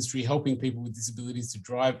in the industry, helping people with disabilities to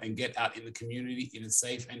drive and get out in the community in a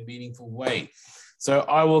safe and meaningful way. So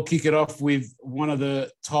I will kick it off with one of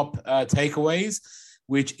the top takeaways,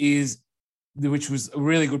 which was a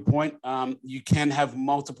really good point. You can have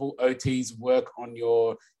multiple OTs work on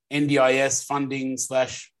your NDIS funding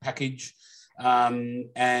 / package.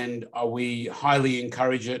 And we highly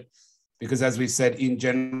encourage it because, as we said, in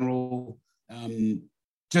general,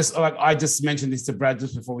 just like I just mentioned this to Brad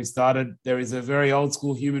just before we started, there is a very old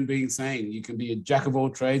school human being saying you can be a jack of all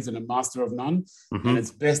trades and a master of none. Mm-hmm. And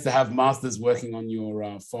it's best to have masters working on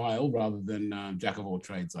your file rather than jack of all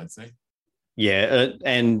trades, I'd say. Yeah.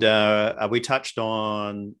 And we touched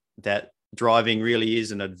on that. Driving really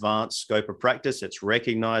is an advanced scope of practice. It's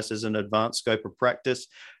recognized as an advanced scope of practice.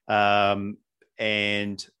 And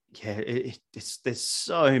there's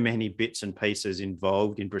so many bits and pieces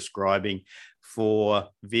involved in prescribing for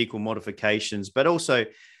vehicle modifications, but also,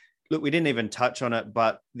 look, we didn't even touch on it,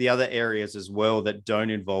 but the other areas as well that don't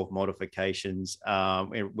involve modifications,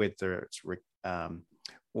 whether it's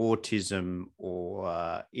autism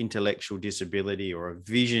or intellectual disability or a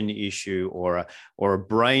vision issue or a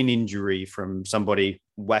brain injury from somebody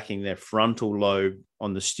whacking their frontal lobe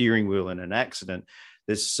on the steering wheel in an accident.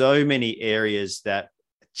 There's so many areas that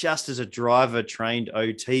just as a driver trained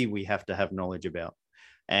OT, we have to have knowledge about.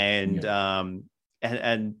 And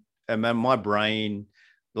my brain,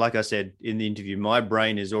 like I said in the interview, my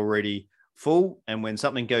brain is already full. And when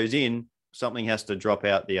something goes in, something has to drop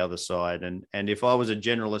out the other side. And if I was a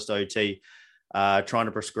generalist OT trying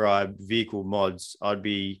to prescribe vehicle mods, I'd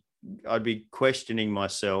be questioning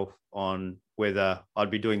myself on whether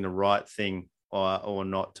I'd be doing the right thing or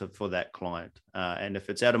not for that client. And if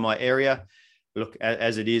it's out of my area, look,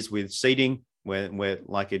 as it is with seating, where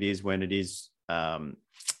like it is when it is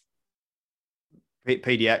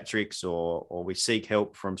pediatrics or we seek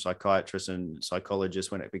help from psychiatrists and psychologists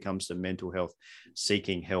when it comes to mental health,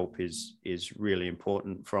 seeking help is really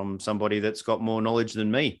important from somebody that's got more knowledge than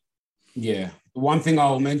me. Yeah. One thing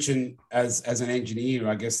I'll mention as an engineer,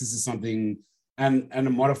 I guess this is something and a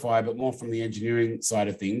modifier, but more from the engineering side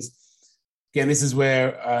of things. Again, this is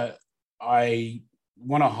where I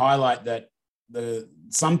want to highlight that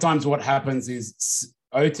sometimes what happens is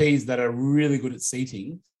OTs that are really good at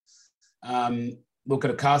seating look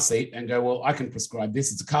at a car seat and go, well, I can prescribe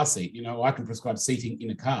this. It's a car seat. I can prescribe seating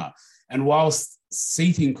in a car. And whilst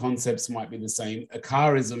seating concepts might be the same, a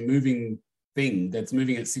car is a moving thing that's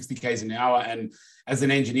moving at 60 k's an hour. And as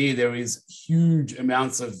an engineer, there is huge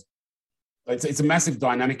amounts of, it's a massive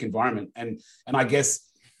dynamic environment. And I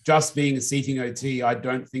guess just being a seating OT, I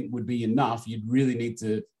don't think would be enough. You'd really need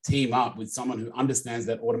to team up with someone who understands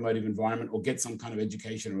that automotive environment or get some kind of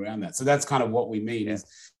education around that. So that's kind of what we mean is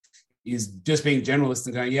just being generalist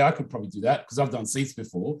and going, yeah, I could probably do that because I've done seats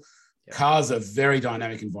before. Yeah. Cars are very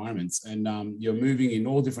dynamic environments and you're moving in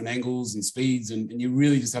all different angles and speeds and you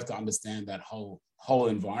really just have to understand that whole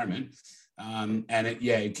environment. You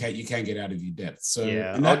can get out of your depth. So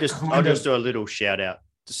yeah, I'll just do a little shout out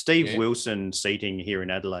to Steve Wilson seating here in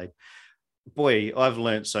Adelaide. Boy, I've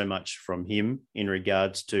learned so much from him in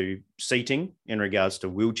regards to seating, in regards to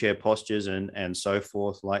wheelchair postures and so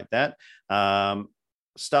forth like that.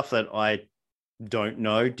 Stuff that I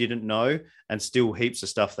didn't know, and still heaps of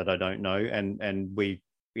stuff that I don't know. And we,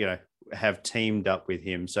 have teamed up with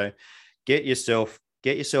him. So get yourself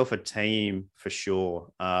a team for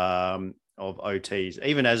sure of OTs.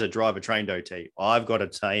 Even as a driver trained OT, I've got a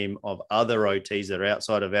team of other OTs that are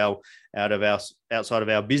outside of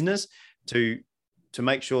our business to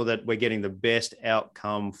make sure that we're getting the best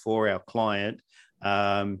outcome for our client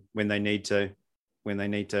when they need to, when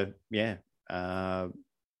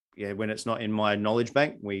it's not in my knowledge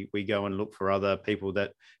bank, we go and look for other people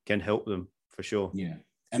that can help them for sure. Yeah.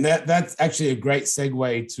 And that's actually a great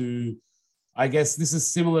segue to, I guess this is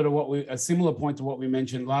similar to a similar point to what we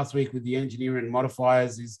mentioned last week with the engineering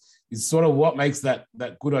modifiers is sort of what makes that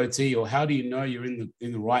good OT, or how do you know you're in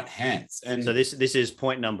the right hands? And so this is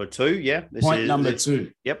point number 2. Yeah. Point number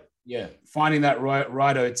 2. Yep. finding that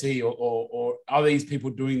right OT, or are these people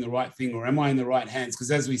doing the right thing, or am I in the right hands?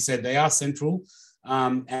 Because as we said, they are central,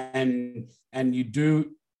 and you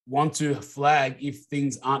do want to flag if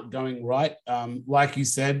things aren't going right. Like you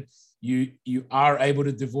said, you are able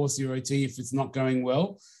to divorce your OT if it's not going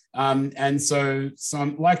well. And so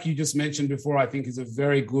some, like you just mentioned before, I think is a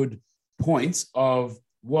very good point of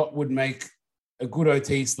what would make a good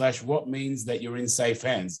OT / what means that you're in safe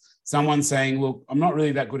hands. Someone saying, look, I'm not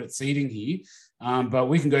really that good at seating here, but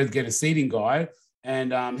we can go get a seating guy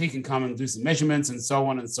and he can come and do some measurements and so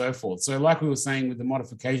on and so forth. So like we were saying with the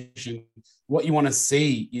modification, what you want to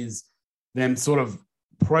see is them sort of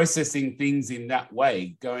processing things in that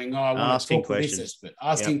way, going, oh, I want to talk to this expert,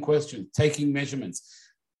 asking questions, taking measurements,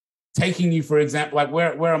 taking you, for example, like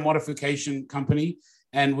we're a modification company,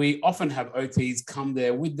 and we often have OTs come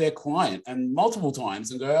there with their client and multiple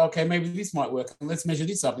times and go, okay, maybe this might work. And let's measure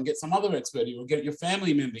this up and get some other expert here or get your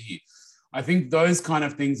family member here. I think those kind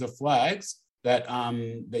of things are flags that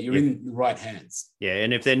that you're in the right hands. Yeah,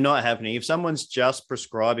 and if they're not happening, if someone's just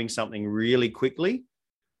prescribing something really quickly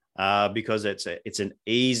because it's an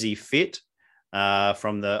easy fit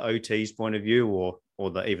from the OT's point of view or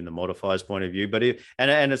even the modifier's point of view, but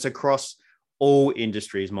and it's across all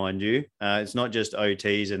industries, mind you. It's not just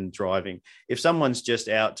OTs and driving. If someone's just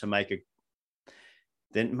out to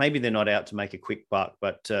then maybe they're not out to make a quick buck,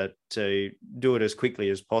 but to do it as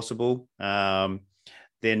quickly as possible,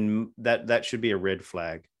 then that should be a red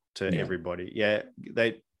flag to everybody. Yeah,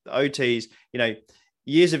 OTs,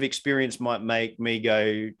 years of experience might make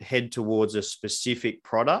me head towards a specific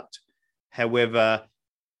product. However,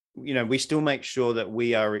 we still make sure that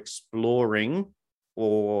we are exploring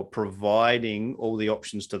or providing all the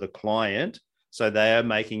options to the client so they are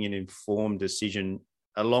making an informed decision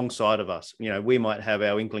alongside of us. We might have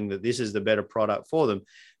our inkling that this is the better product for them,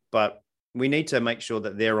 but we need to make sure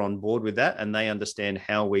that they're on board with that and they understand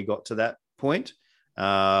how we got to that point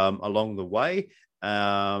along the way,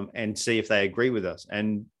 and see if they agree with us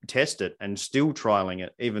and test it, and still trialing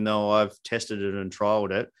it, even though I've tested it and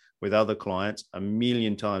trialed it with other clients a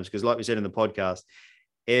million times. Because like we said in the podcast,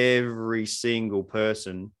 every single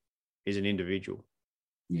person is an individual,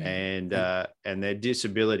 and their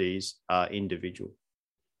disabilities are individual.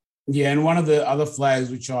 Yeah, and one of the other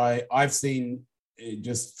flags which I've seen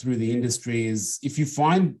just through the industry is if you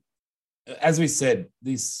find, as we said,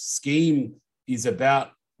 this scheme is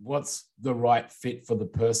about what's the right fit for the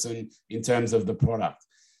person in terms of the product.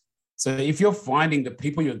 So if you're finding the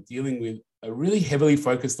people you're dealing with are really heavily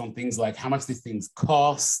focused on things like how much these things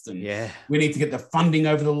cost, and we need to get the funding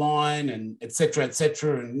over the line, and et cetera,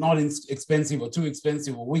 and not expensive or too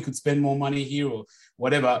expensive, or we could spend more money here or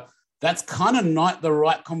whatever, that's kind of not the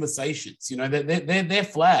right conversations. They're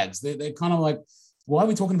flags. They're kind of like, why are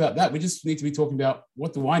we talking about that? We just need to be talking about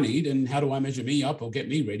what do I need and how do I measure me up or get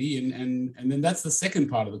me ready? And then that's the second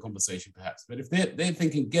part of the conversation, perhaps. But if they're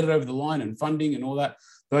thinking get it over the line and funding and all that,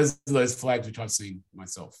 those are those flags which I've seen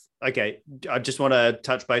myself. Okay. I just want to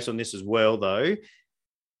touch base on this as well, though.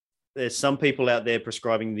 There's some people out there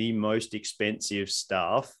prescribing the most expensive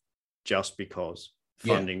stuff just because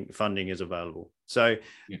funding is available. So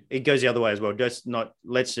it goes the other way as well.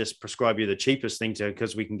 Let's just prescribe you the cheapest thing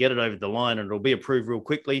because we can get it over the line and it'll be approved real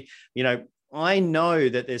quickly. I know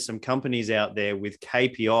that there's some companies out there with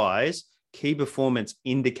KPIs, key performance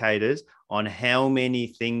indicators, on how many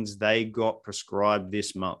things they got prescribed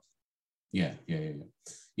this month. Yeah.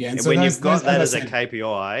 And so when you've got that as a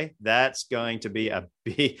KPI, that's going to be a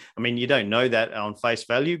big, you don't know that on face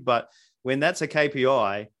value, but when that's a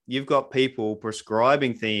KPI, you've got people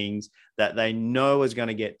prescribing things that they know is going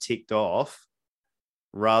to get ticked off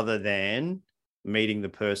rather than meeting the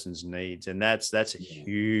person's needs. And that's a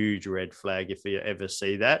huge red flag if you ever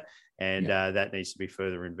see that. And that needs to be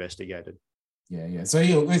further investigated. Yeah. So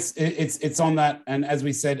it's on that. And as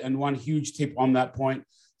we said, and one huge tip on that point,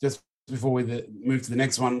 just before we move to the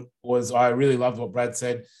next one, was I really loved what Brad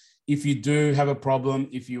said. If you do have a problem,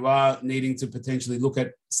 if you are needing to potentially look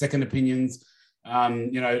at second opinions,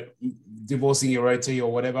 divorcing your OT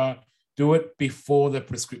or whatever, do it before the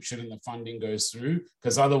prescription and the funding goes through,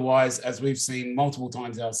 because otherwise, as we've seen multiple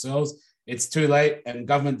times ourselves, it's too late and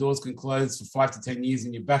government doors can close for 5 to 10 years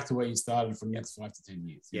and you're back to where you started from next 5 to 10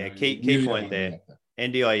 years. Key point there.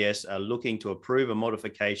 NDIS are looking to approve a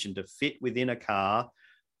modification to fit within a car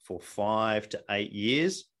for 5 to 8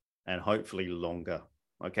 years and hopefully longer.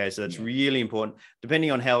 Okay, so that's really important.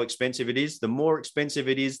 Depending on how expensive it is, the more expensive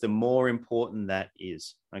it is, the more important that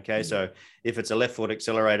is. Okay, so if it's a left foot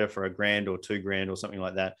accelerator for $1,000 or $2,000 or something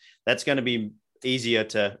like that, that's going to be easier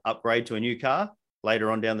to upgrade to a new car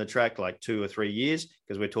later on down the track, like 2 or 3 years,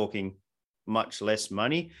 because we're talking much less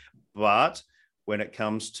money. But when it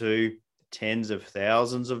comes to tens of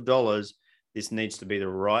thousands of dollars, this needs to be the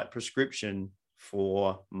right prescription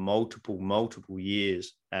for multiple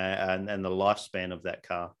years and the lifespan of that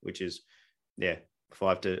car, which is,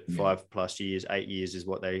 5+ years, 8 years is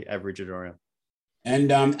what they average it around.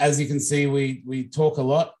 And as you can see, we talk a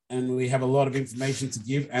lot and we have a lot of information to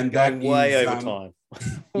give, and that way over time.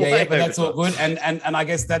 But that's all good. And I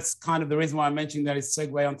guess that's kind of the reason why I'm mentioning that is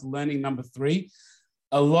segue onto learning number 3.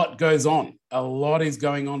 A lot goes on. A lot is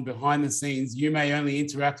going on behind the scenes. You may only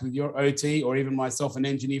interact with your OT or even myself, an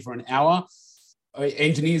engineer, for an hour.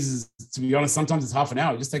 Engineers, to be honest, sometimes it's half an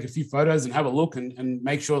hour. Just take a few photos and have a look and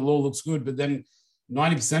make sure it all looks good. But then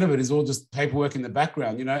 90% of it is all just paperwork in the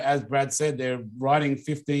background. You know, as Brad said, they're writing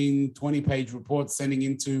 15, 20-page reports, sending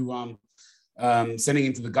into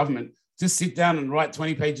the government. Just sit down and write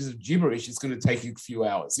 20 pages of gibberish. It's going to take you a few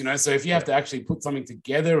hours, you know? So if you have to actually put something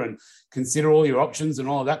together and consider all your options and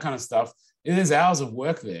all of that kind of stuff, there's hours of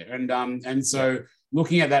work there. And so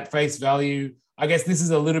looking at that face value, I guess this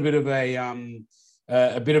is a little bit of a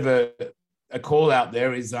call out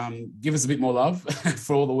there is give us a bit more love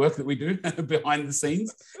for all the work that we do behind the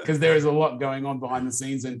scenes, because there is a lot going on behind the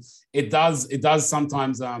scenes, and it does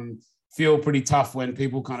sometimes feel pretty tough when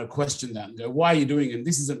people kind of question that and go, why are you doing it? And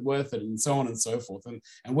this isn't worth it, and so on and so forth. And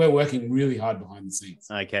we're working really hard behind the scenes.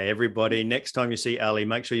 Okay, everybody, next time you see Ali,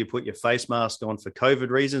 make sure you put your face mask on for COVID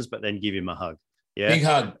reasons, but then give him a hug. Yeah, big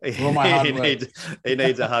hug for all my hard work. He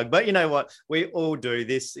needs a hug. But you know what? We all do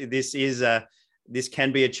this. This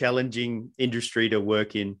can be a challenging industry to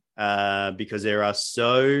work in because there are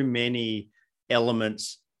so many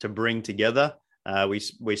elements to bring together. We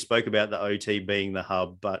spoke about the OT being the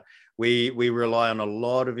hub, but we rely on a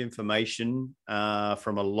lot of information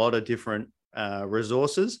from a lot of different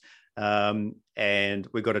resources, and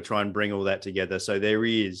we've got to try and bring all that together. So there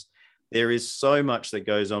is so much that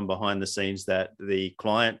goes on behind the scenes that the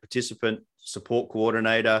client, participant, support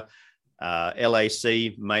coordinator,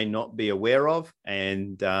 LAC may not be aware of.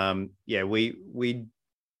 And we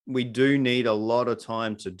do need a lot of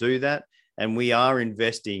time to do that. And we are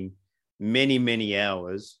investing many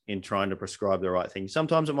hours in trying to prescribe the right thing.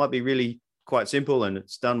 Sometimes it might be really quite simple and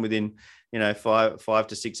it's done within, 5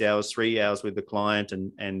 to 6 hours, 3 hours with the client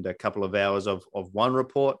and a couple of hours of one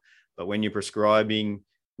report. But when you're prescribing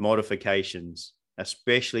modifications,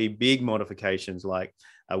 especially big modifications like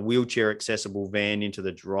a wheelchair accessible van into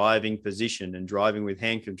the driving position and driving with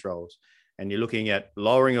hand controls, and you're looking at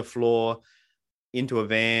lowering a floor into a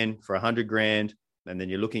van for $100,000, and then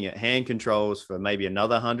you're looking at hand controls for maybe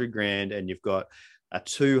another $100,000, and you've got a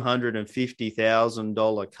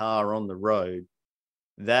 $250,000 car on the road,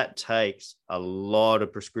 that takes a lot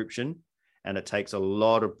of prescription, and it takes a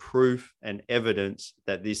lot of proof and evidence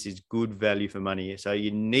that this is good value for money. So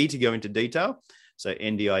you need to go into detail. So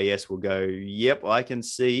NDIS will go, yep, I can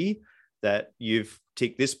see that you've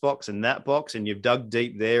ticked this box and that box, and you've dug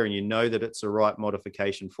deep there, and you know that it's the right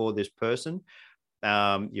modification for this person.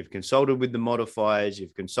 You've consulted with the modifiers,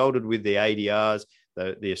 you've consulted with the ADRs,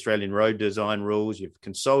 the Australian Road Design Rules, you've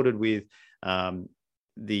consulted with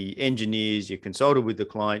the engineers, you've consulted with the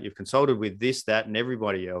client, you've consulted with this, that, and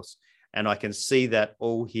everybody else. And I can see that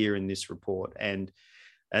all here in this report. And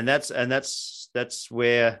that's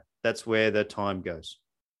where the time goes.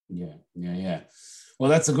 Yeah. Well,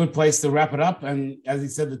 that's a good place to wrap it up. And as you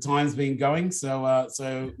said, the time's been going.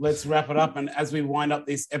 So let's wrap it up. And as we wind up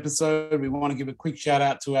this episode, we want to give a quick shout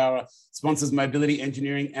out to our sponsors, Mobility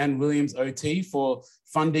Engineering and Williams OT, for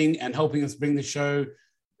funding and helping us bring the show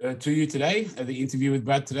to you today, the interview with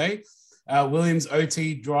Brad today. Williams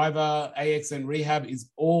OT, driver, AXN rehab is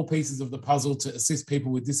all pieces of the puzzle to assist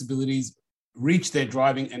people with disabilities reach their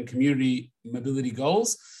driving and community mobility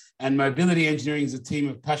goals. And Mobility Engineering is a team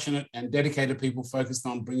of passionate and dedicated people focused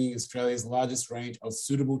on bringing Australia's largest range of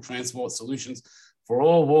suitable transport solutions for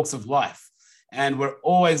all walks of life. And we're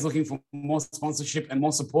always looking for more sponsorship and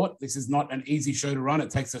more support. This is not an easy show to run.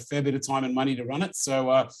 It takes a fair bit of time and money to run it.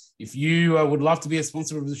 So if you would love to be a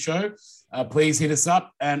sponsor of the show, please hit us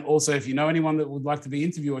up. And also, if you know anyone that would like to be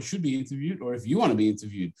interviewed or should be interviewed, or if you want to be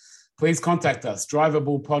interviewed, please contact us,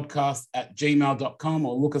 driverbullpodcast@gmail.com,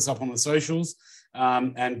 or look us up on the socials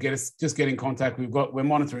and get in contact. We're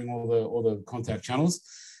monitoring all the contact channels.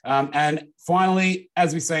 And finally,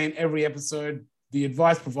 as we say in every episode, the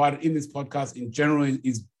advice provided in this podcast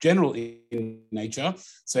is general in nature.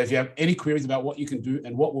 So if you have any queries about what you can do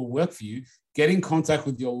and what will work for you, get in contact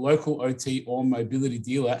with your local OT or mobility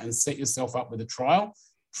dealer and set yourself up with a trial.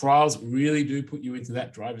 Trials really do put you into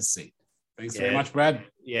that driver's seat. Thanks very much, Brad.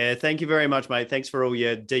 Yeah, thank you very much, mate. Thanks for all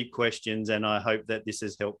your deep questions, and I hope that this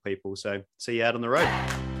has helped people. So see you out on the road.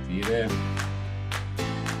 See you there.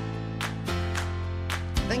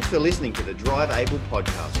 Thanks for listening to the Drive Able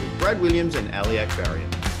podcast with Brad Williams and Aliak Varian.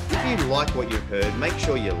 If you like what you've heard, make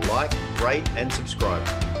sure you like, rate, and subscribe.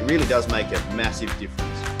 It really does make a massive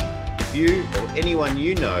difference. If you or anyone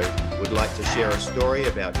you know would like to share a story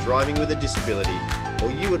about driving with a disability,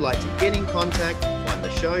 or you would like to get in contact, find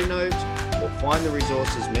the show notes, or find the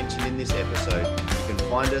resources mentioned in this episode, you can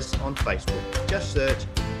find us on Facebook. Just search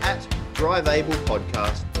 @Drive Able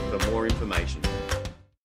Podcast for more information.